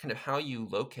kind of how you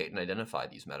locate and identify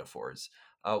these metaphors.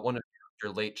 One of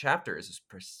your late chapters is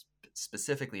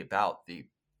specifically about the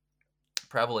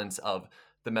prevalence of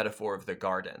the metaphor of the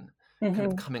garden, kind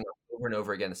of coming up over and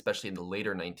over again, especially in the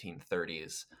later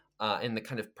 1930s, in the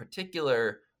kind of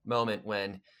particular moment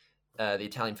when the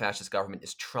Italian fascist government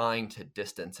is trying to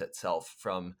distance itself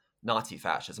from Nazi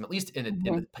fascism, at least in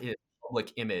the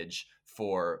public image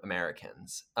for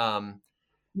Americans. And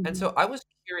so I was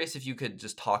curious if you could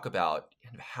just talk about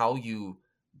kind of how you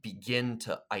begin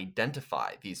to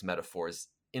identify these metaphors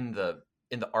in the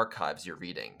archives you're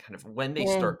reading, kind of when they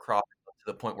start cropping up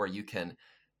to the point where you can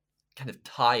kind of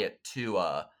tie it to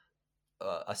a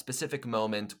specific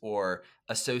moment or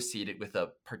associate it with a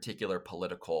particular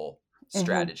political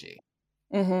strategy.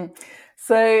 So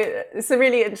it's a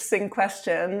really interesting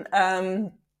question.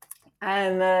 And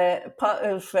part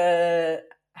of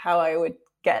how I would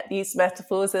get these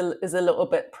metaphors is a little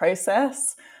bit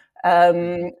process.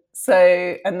 And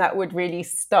that would really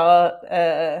start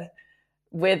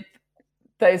with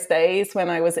those days when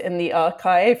I was in the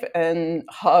archive and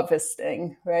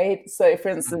harvesting, right? So, for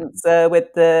instance,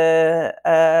 with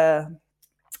the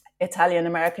Italian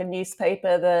American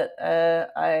newspaper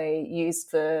that I used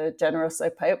for Generoso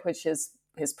Pope, which is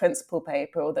his principal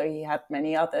paper, although he had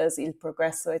many others, Il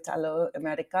Progresso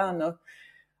Italo-Americano.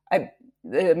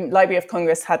 The Library of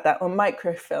Congress had that on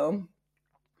microfilm.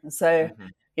 So,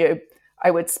 I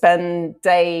would spend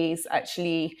days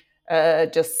actually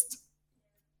just,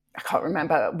 I can't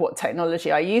remember what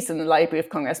technology I used in the Library of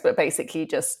Congress, but basically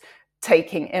just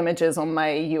taking images on my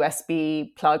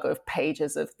USB plug of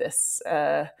pages of this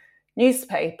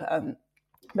newspaper.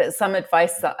 But some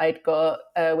advice that I'd got,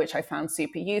 which I found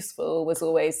super useful, was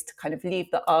always to kind of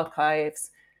leave the archives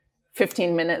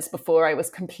 15 minutes before I was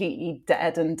completely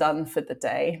dead and done for the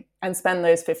day, and spend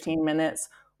those 15 minutes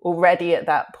already at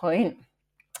that point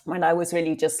when I was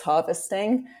really just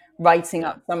harvesting, writing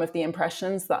up some of the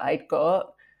impressions that I'd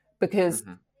got, because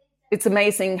it's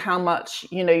amazing how much,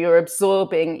 you're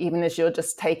absorbing even as you're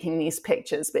just taking these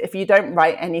pictures. But if you don't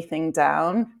write anything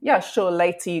down, sure,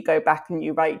 later you go back and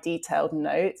you write detailed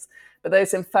notes, but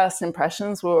those first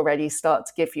impressions will already start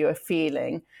to give you a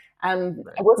feeling. And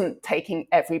I wasn't taking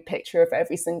every picture of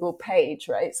every single page,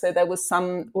 right? So there was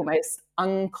some almost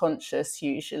unconscious,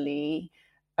 usually,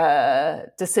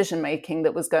 decision making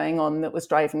that was going on that was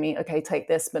driving me, okay, take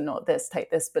this but not this,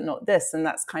 take this but not this. And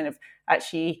that's kind of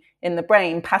actually in the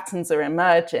brain, patterns are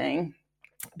emerging,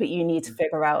 but you need to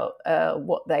figure out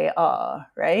what they are,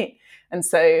 right? And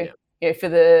so for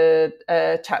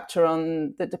the chapter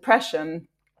on the depression,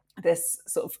 this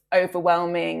sort of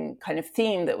overwhelming kind of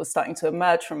theme that was starting to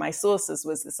emerge from my sources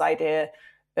was this idea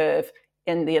of,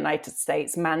 in the United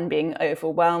States, man being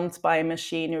overwhelmed by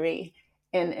machinery.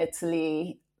 In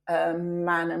Italy,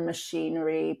 man and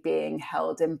machinery being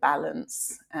held in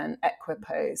balance and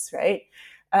equipoise, right?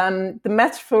 The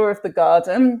metaphor of the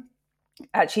garden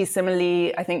actually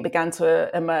similarly, I think, began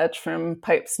to emerge from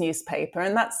Pope's newspaper.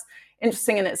 And that's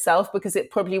interesting in itself because it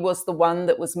probably was the one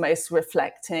that was most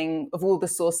reflecting of all the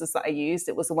sources that I used.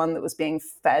 It was the one that was being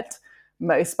fed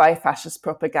most by fascist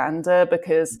propaganda,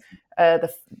 because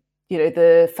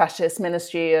the fascist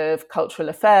Ministry of Cultural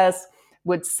Affairs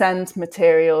would send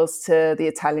materials to the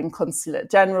Italian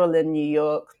Consulate General in New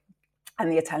York,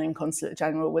 and the Italian Consulate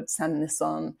General would send this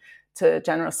on to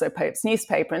Generoso Pope's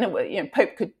newspaper. And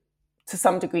Pope could, to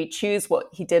some degree, choose what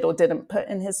he did or didn't put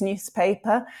in his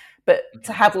newspaper. But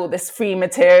to have all this free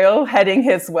material heading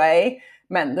his way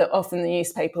meant that often the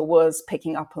newspaper was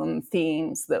picking up on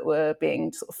themes that were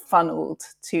being sort of funneled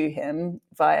to him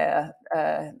via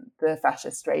the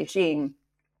fascist regime.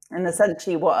 And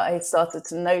essentially what I started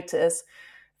to notice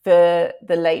for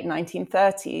the late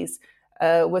 1930s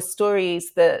were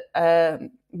stories that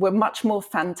were much more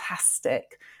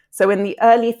fantastic. So in the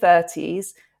early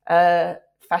 30s,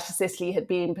 fascist Italy had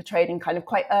been portrayed in kind of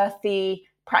quite earthy,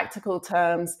 practical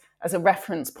terms as a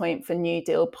reference point for New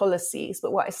Deal policies.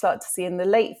 But what I started to see in the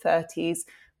late 30s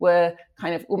were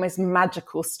kind of almost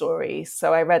magical stories.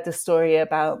 So I read a story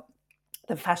about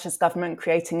the fascist government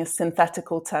creating a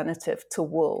synthetic alternative to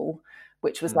wool,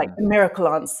 which was like the miracle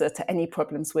answer to any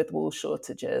problems with wool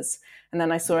shortages. And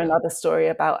then I saw another story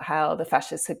about how the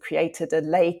fascists had created a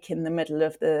lake in the middle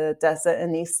of the desert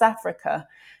in East Africa.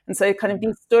 And so kind of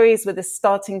these stories were the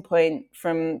starting point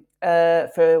from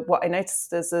for what I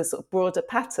noticed as a sort of broader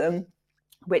pattern,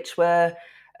 which were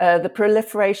the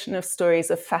proliferation of stories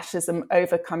of fascism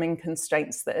overcoming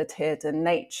constraints that adhered in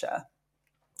nature.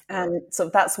 And so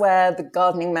that's where the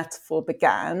gardening metaphor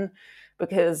began,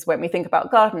 because when we think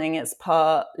about gardening, it's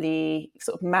partly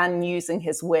sort of man using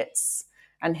his wits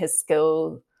and his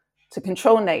skill to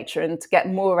control nature and to get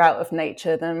more out of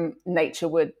nature than nature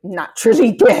would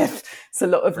naturally give. It's a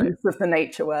lot of use of the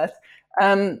nature word.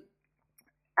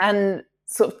 And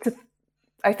sort of,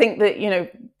 I think that, you know,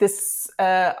 this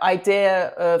idea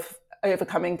of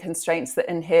overcoming constraints that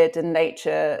adhered in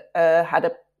nature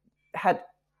had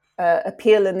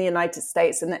appeal in the United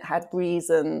States, and it had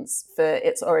reasons for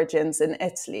its origins in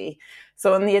Italy.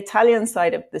 So on the Italian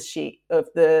side of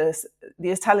the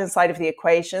Italian side of the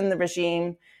equation, the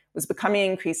regime was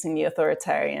becoming increasingly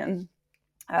authoritarian.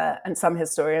 And some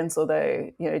historians,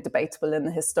 although debatable in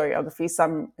the historiography,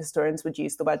 some historians would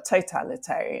use the word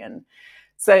totalitarian.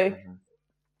 So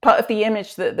part of the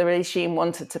image that the regime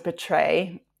wanted to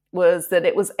portray was that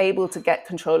it was able to get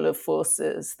control of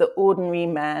forces that ordinary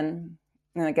men,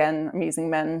 and again, I'm using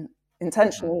men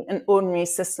intentionally, and ordinary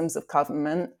systems of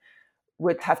government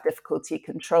would have difficulty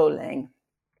controlling.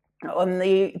 On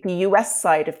the US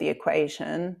side of the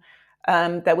equation,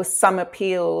 there was some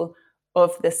appeal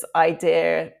of this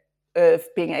idea of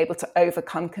being able to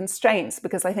overcome constraints,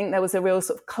 because I think there was a real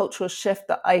sort of cultural shift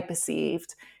that I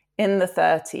perceived in the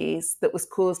 30s that was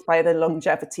caused by the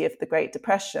longevity of the Great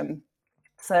Depression.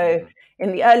 So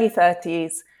in the early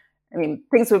 30s, I mean,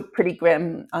 things were pretty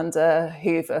grim under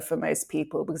Hoover for most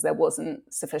people because there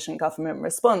wasn't sufficient government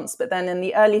response. But then in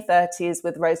the early 30s,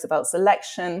 with Roosevelt's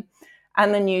election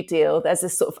and the New Deal, there's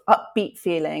this sort of upbeat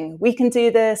feeling. We can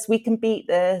do this. We can beat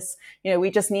this.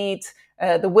 We just need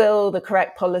the will, the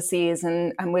correct policies,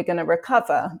 and we're going to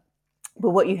recover.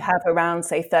 But what you have around,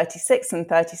 say, 36 and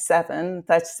 37,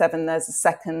 there's a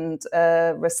second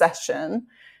recession,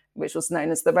 which was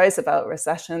known as the Roosevelt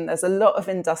recession. There's a lot of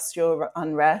industrial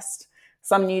unrest.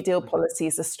 Some New Deal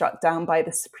policies are struck down by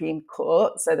the Supreme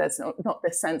Court. So there's not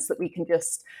this sense that we can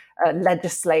just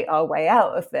legislate our way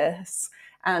out of this.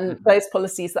 And those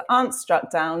policies that aren't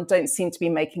struck down don't seem to be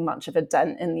making much of a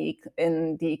dent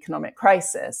in the economic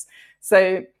crisis.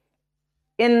 So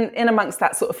in amongst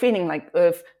that sort of feeling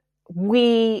of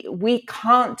we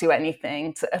can't do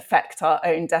anything to affect our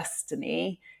own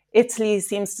destiny, Italy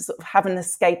seems to sort of have an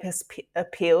escapist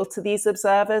appeal to these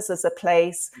observers as a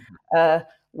place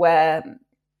where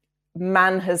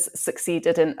man has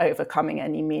succeeded in overcoming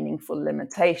any meaningful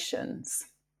limitations.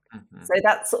 So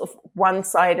that's sort of one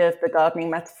side of the gardening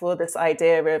metaphor, this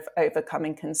idea of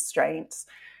overcoming constraints.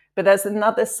 But there's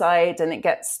another side, and it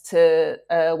gets to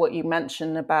what you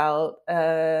mentioned about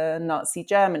Nazi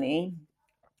Germany.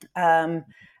 And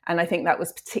I think that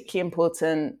was particularly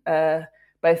important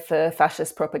both for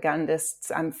fascist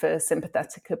propagandists and for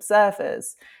sympathetic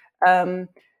observers.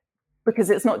 Because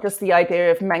it's not just the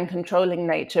idea of men controlling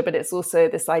nature, but it's also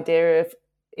this idea of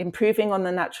improving on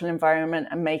the natural environment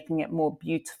and making it more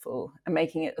beautiful and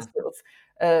making it a sort of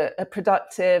a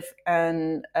productive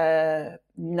and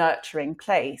nurturing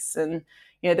place. And,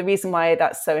 the reason why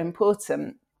that's so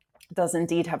important does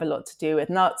indeed have a lot to do with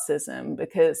Nazism,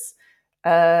 because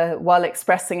while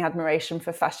expressing admiration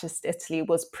for fascist Italy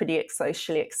was pretty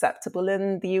socially acceptable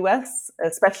in the US,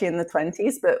 especially in the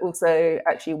 20s, but also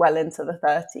actually well into the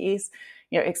 30s,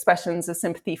 expressions of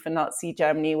sympathy for Nazi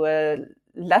Germany were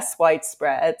less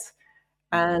widespread.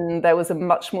 And there was a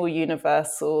much more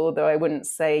universal, though I wouldn't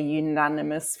say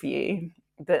unanimous, view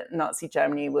that Nazi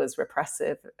Germany was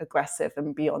repressive, aggressive,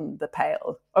 and beyond the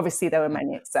pale. Obviously, there were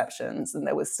many exceptions, and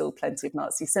there was still plenty of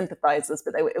Nazi sympathizers,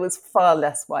 but it was far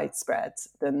less widespread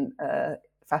than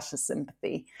fascist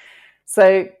sympathy.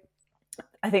 So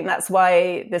I think that's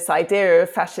why this idea of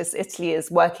fascist Italy is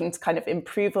working to kind of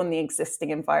improve on the existing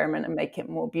environment and make it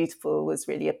more beautiful was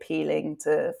really appealing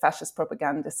to fascist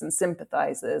propagandists and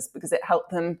sympathizers, because it helped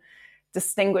them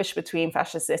distinguish between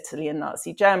fascist Italy and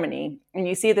Nazi Germany. And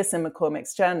you see this in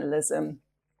McCormick's journalism.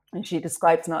 And she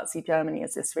describes Nazi Germany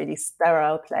as this really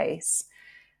sterile place.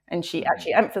 And she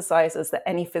actually emphasizes that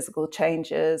any physical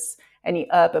changes, any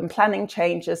urban planning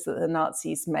changes that the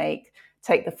Nazis make,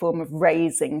 take the form of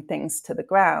razing things to the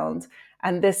ground.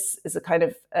 And this is a kind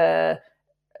of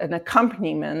an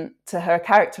accompaniment to her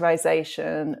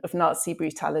characterization of Nazi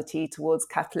brutality towards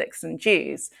Catholics and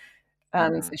Jews.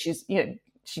 So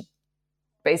she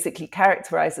basically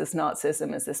characterizes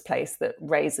Nazism as this place that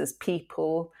razes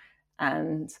people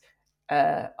and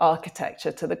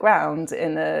architecture to the ground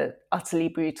in a utterly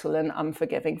brutal and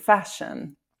unforgiving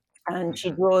fashion. And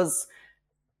she draws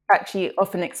actually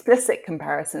often explicit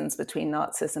comparisons between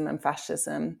Nazism and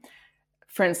fascism,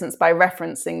 for instance, by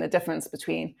referencing the difference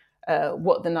between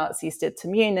what the Nazis did to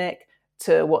Munich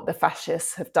to what the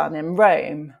fascists have done in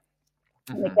Rome.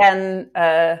 And again,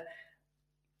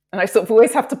 and I sort of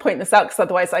always have to point this out because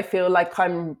otherwise I feel like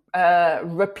I'm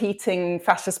repeating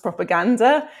fascist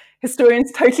propaganda.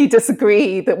 Historians totally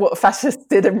disagree that what fascists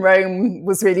did in Rome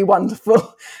was really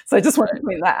wonderful. So I just want to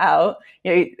point that out.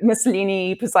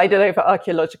 Mussolini presided over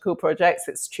archaeological projects,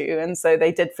 it's true. And so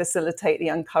they did facilitate the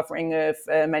uncovering of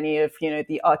many of,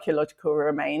 the archaeological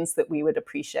remains that we would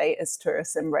appreciate as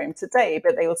tourists in Rome today.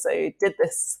 But they also did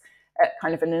this at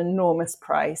kind of an enormous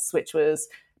price, which was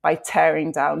by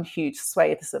tearing down huge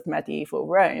swathes of medieval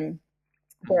Rome.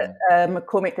 But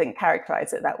McCormick didn't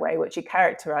characterize it that way. What she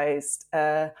characterized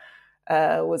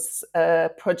was a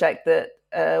project that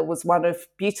was one of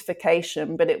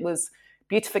beautification, but it was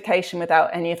beautification without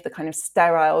any of the kind of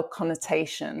sterile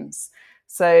connotations.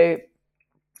 So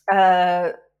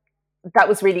that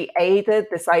was really aided,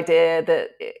 this idea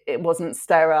that it wasn't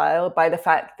sterile, by the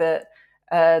fact that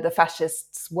the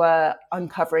fascists were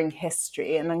uncovering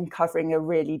history and uncovering a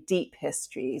really deep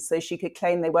history. So she could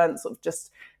claim they weren't sort of just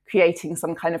creating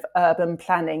some kind of urban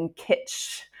planning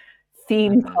kitsch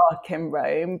theme park in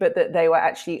Rome, but that they were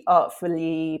actually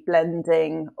artfully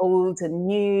blending old and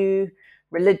new,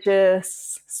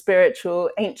 religious, spiritual,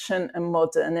 ancient and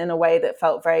modern in a way that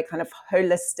felt very kind of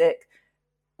holistic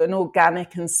and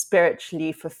organic and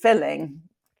spiritually fulfilling.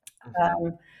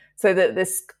 So that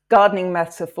this gardening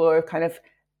metaphor of kind of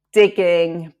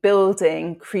digging,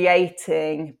 building,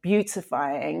 creating,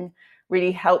 beautifying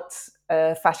really helped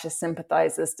fascist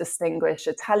sympathizers distinguish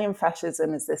Italian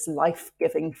fascism as this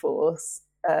life-giving force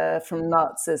from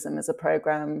Nazism as a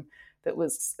program that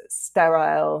was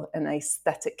sterile and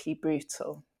aesthetically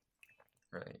brutal.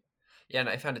 Right. Yeah, and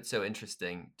I found it so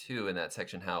interesting too in that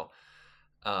section how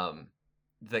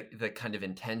the kind of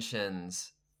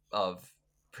intentions of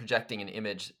projecting an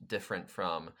image different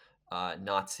from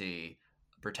Nazi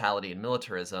brutality and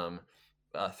militarism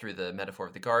through the metaphor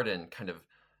of the garden, kind of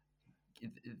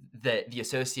the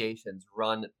associations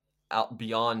run out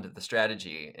beyond the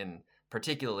strategy, and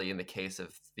particularly in the case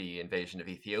of the invasion of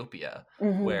Ethiopia,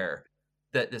 where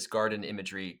this garden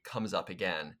imagery comes up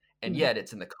again. And yet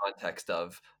it's in the context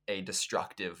of a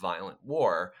destructive, violent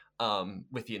war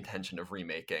with the intention of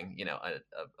remaking,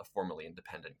 a formerly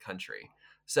independent country.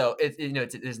 So it's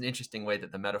an interesting way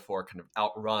that the metaphor kind of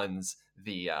outruns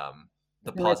the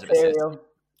positive.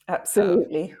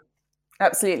 Absolutely.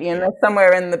 Absolutely. And there's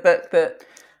somewhere in the book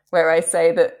where I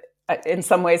say that in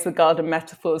some ways the garden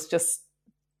metaphor is just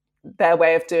their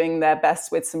way of doing their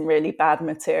best with some really bad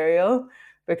material,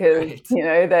 because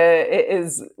it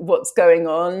is what's going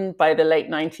on by the late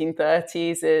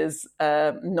 1930s is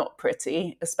not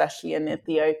pretty, especially in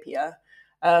Ethiopia.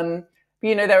 But,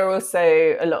 there are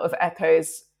also a lot of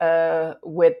echoes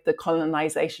with the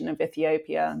colonization of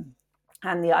Ethiopia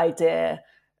and the idea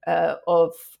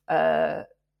of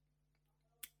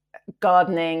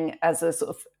gardening as a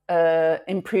sort of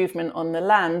improvement on the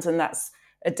land. And that's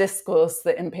a discourse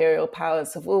that imperial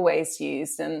powers have always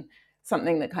used, and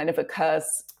something that kind of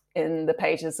occurs in the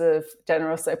pages of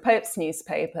Generoso Pope's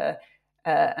newspaper,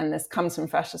 and this comes from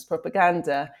fascist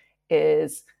propaganda,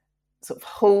 is sort of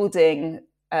holding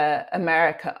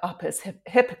America up as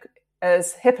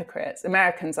hypocrites,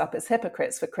 Americans up as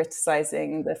hypocrites for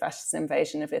criticizing the fascist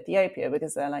invasion of Ethiopia,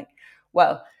 because they're like,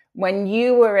 well, when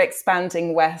you were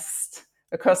expanding west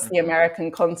across the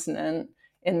American continent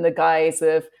in the guise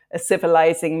of a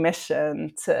civilizing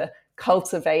mission to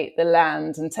cultivate the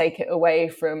land and take it away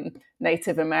from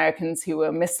Native Americans who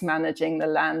were mismanaging the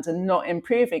land and not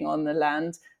improving on the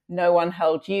land, no one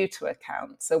held you to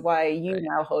account. So why are you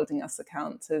now holding us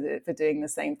account for doing the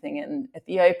same thing in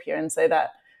Ethiopia? And so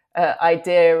that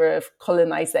idea of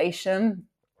colonization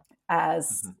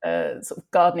as a sort of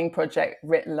gardening project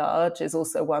writ large is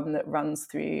also one that runs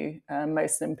through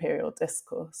most imperial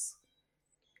discourse.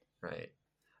 Right.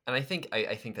 And I think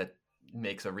that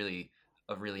makes a really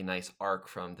nice arc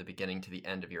from the beginning to the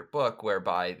end of your book, where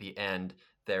by the end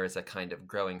there is a kind of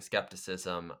growing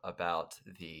skepticism about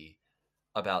the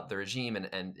about the regime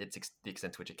and the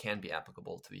extent to which it can be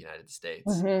applicable to the United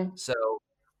States. Mm-hmm. So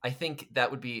I think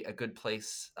that would be a good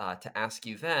place to ask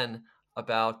you then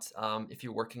about if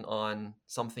you're working on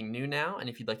something new now and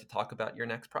if you'd like to talk about your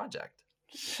next project.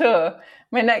 Sure.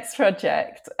 My next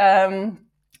project.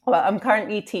 Well, I'm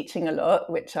currently teaching a lot,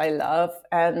 which I love.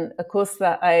 And a course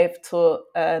that I've taught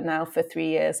now for 3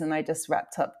 years, and I just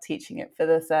wrapped up teaching it for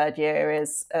the 3rd year,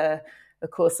 is a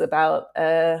course about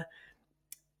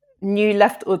new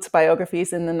left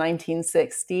autobiographies in the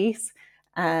 1960s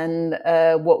and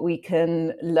what we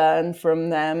can learn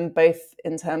from them, both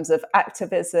in terms of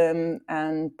activism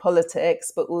and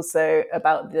politics, but also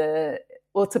about the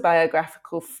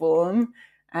autobiographical form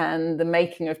and the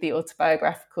making of the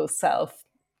autobiographical self.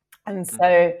 And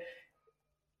so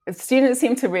students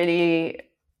seem to really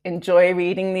enjoy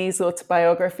reading these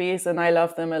autobiographies, and I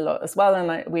love them a lot as well.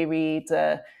 And we read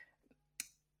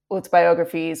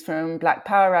autobiographies from Black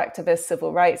Power activists,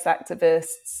 civil rights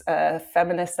activists,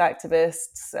 feminist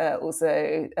activists,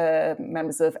 also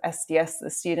members of SDS, the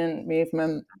student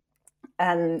movement.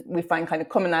 And we find kind of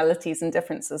commonalities and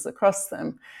differences across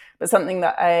them. But something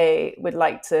that I would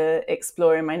like to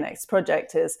explore in my next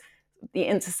project is the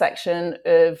intersection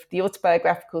of the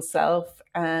autobiographical self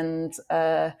and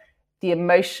the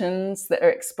emotions that are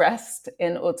expressed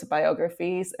in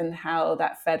autobiographies and how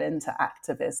that fed into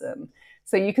activism.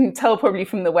 So you can tell probably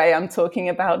from the way I'm talking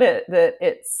about it that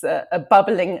it's a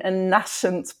bubbling and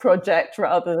nascent project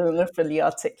rather than a fully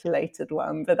articulated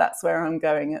one, but that's where I'm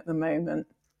going at the moment.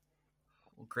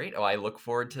 Well, great. Oh, I look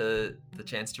forward to the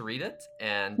chance to read it.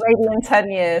 And maybe in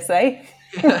 10 years, eh?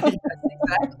 Yes,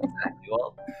 exactly.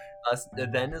 Well, us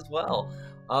then as well.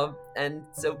 And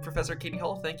so, Professor Katie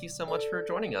Hull, thank you so much for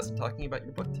joining us and talking about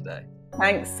your book today.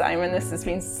 Thanks, Simon. This has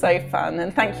been so fun.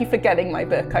 And thank you for getting my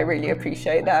book. I really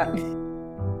appreciate that.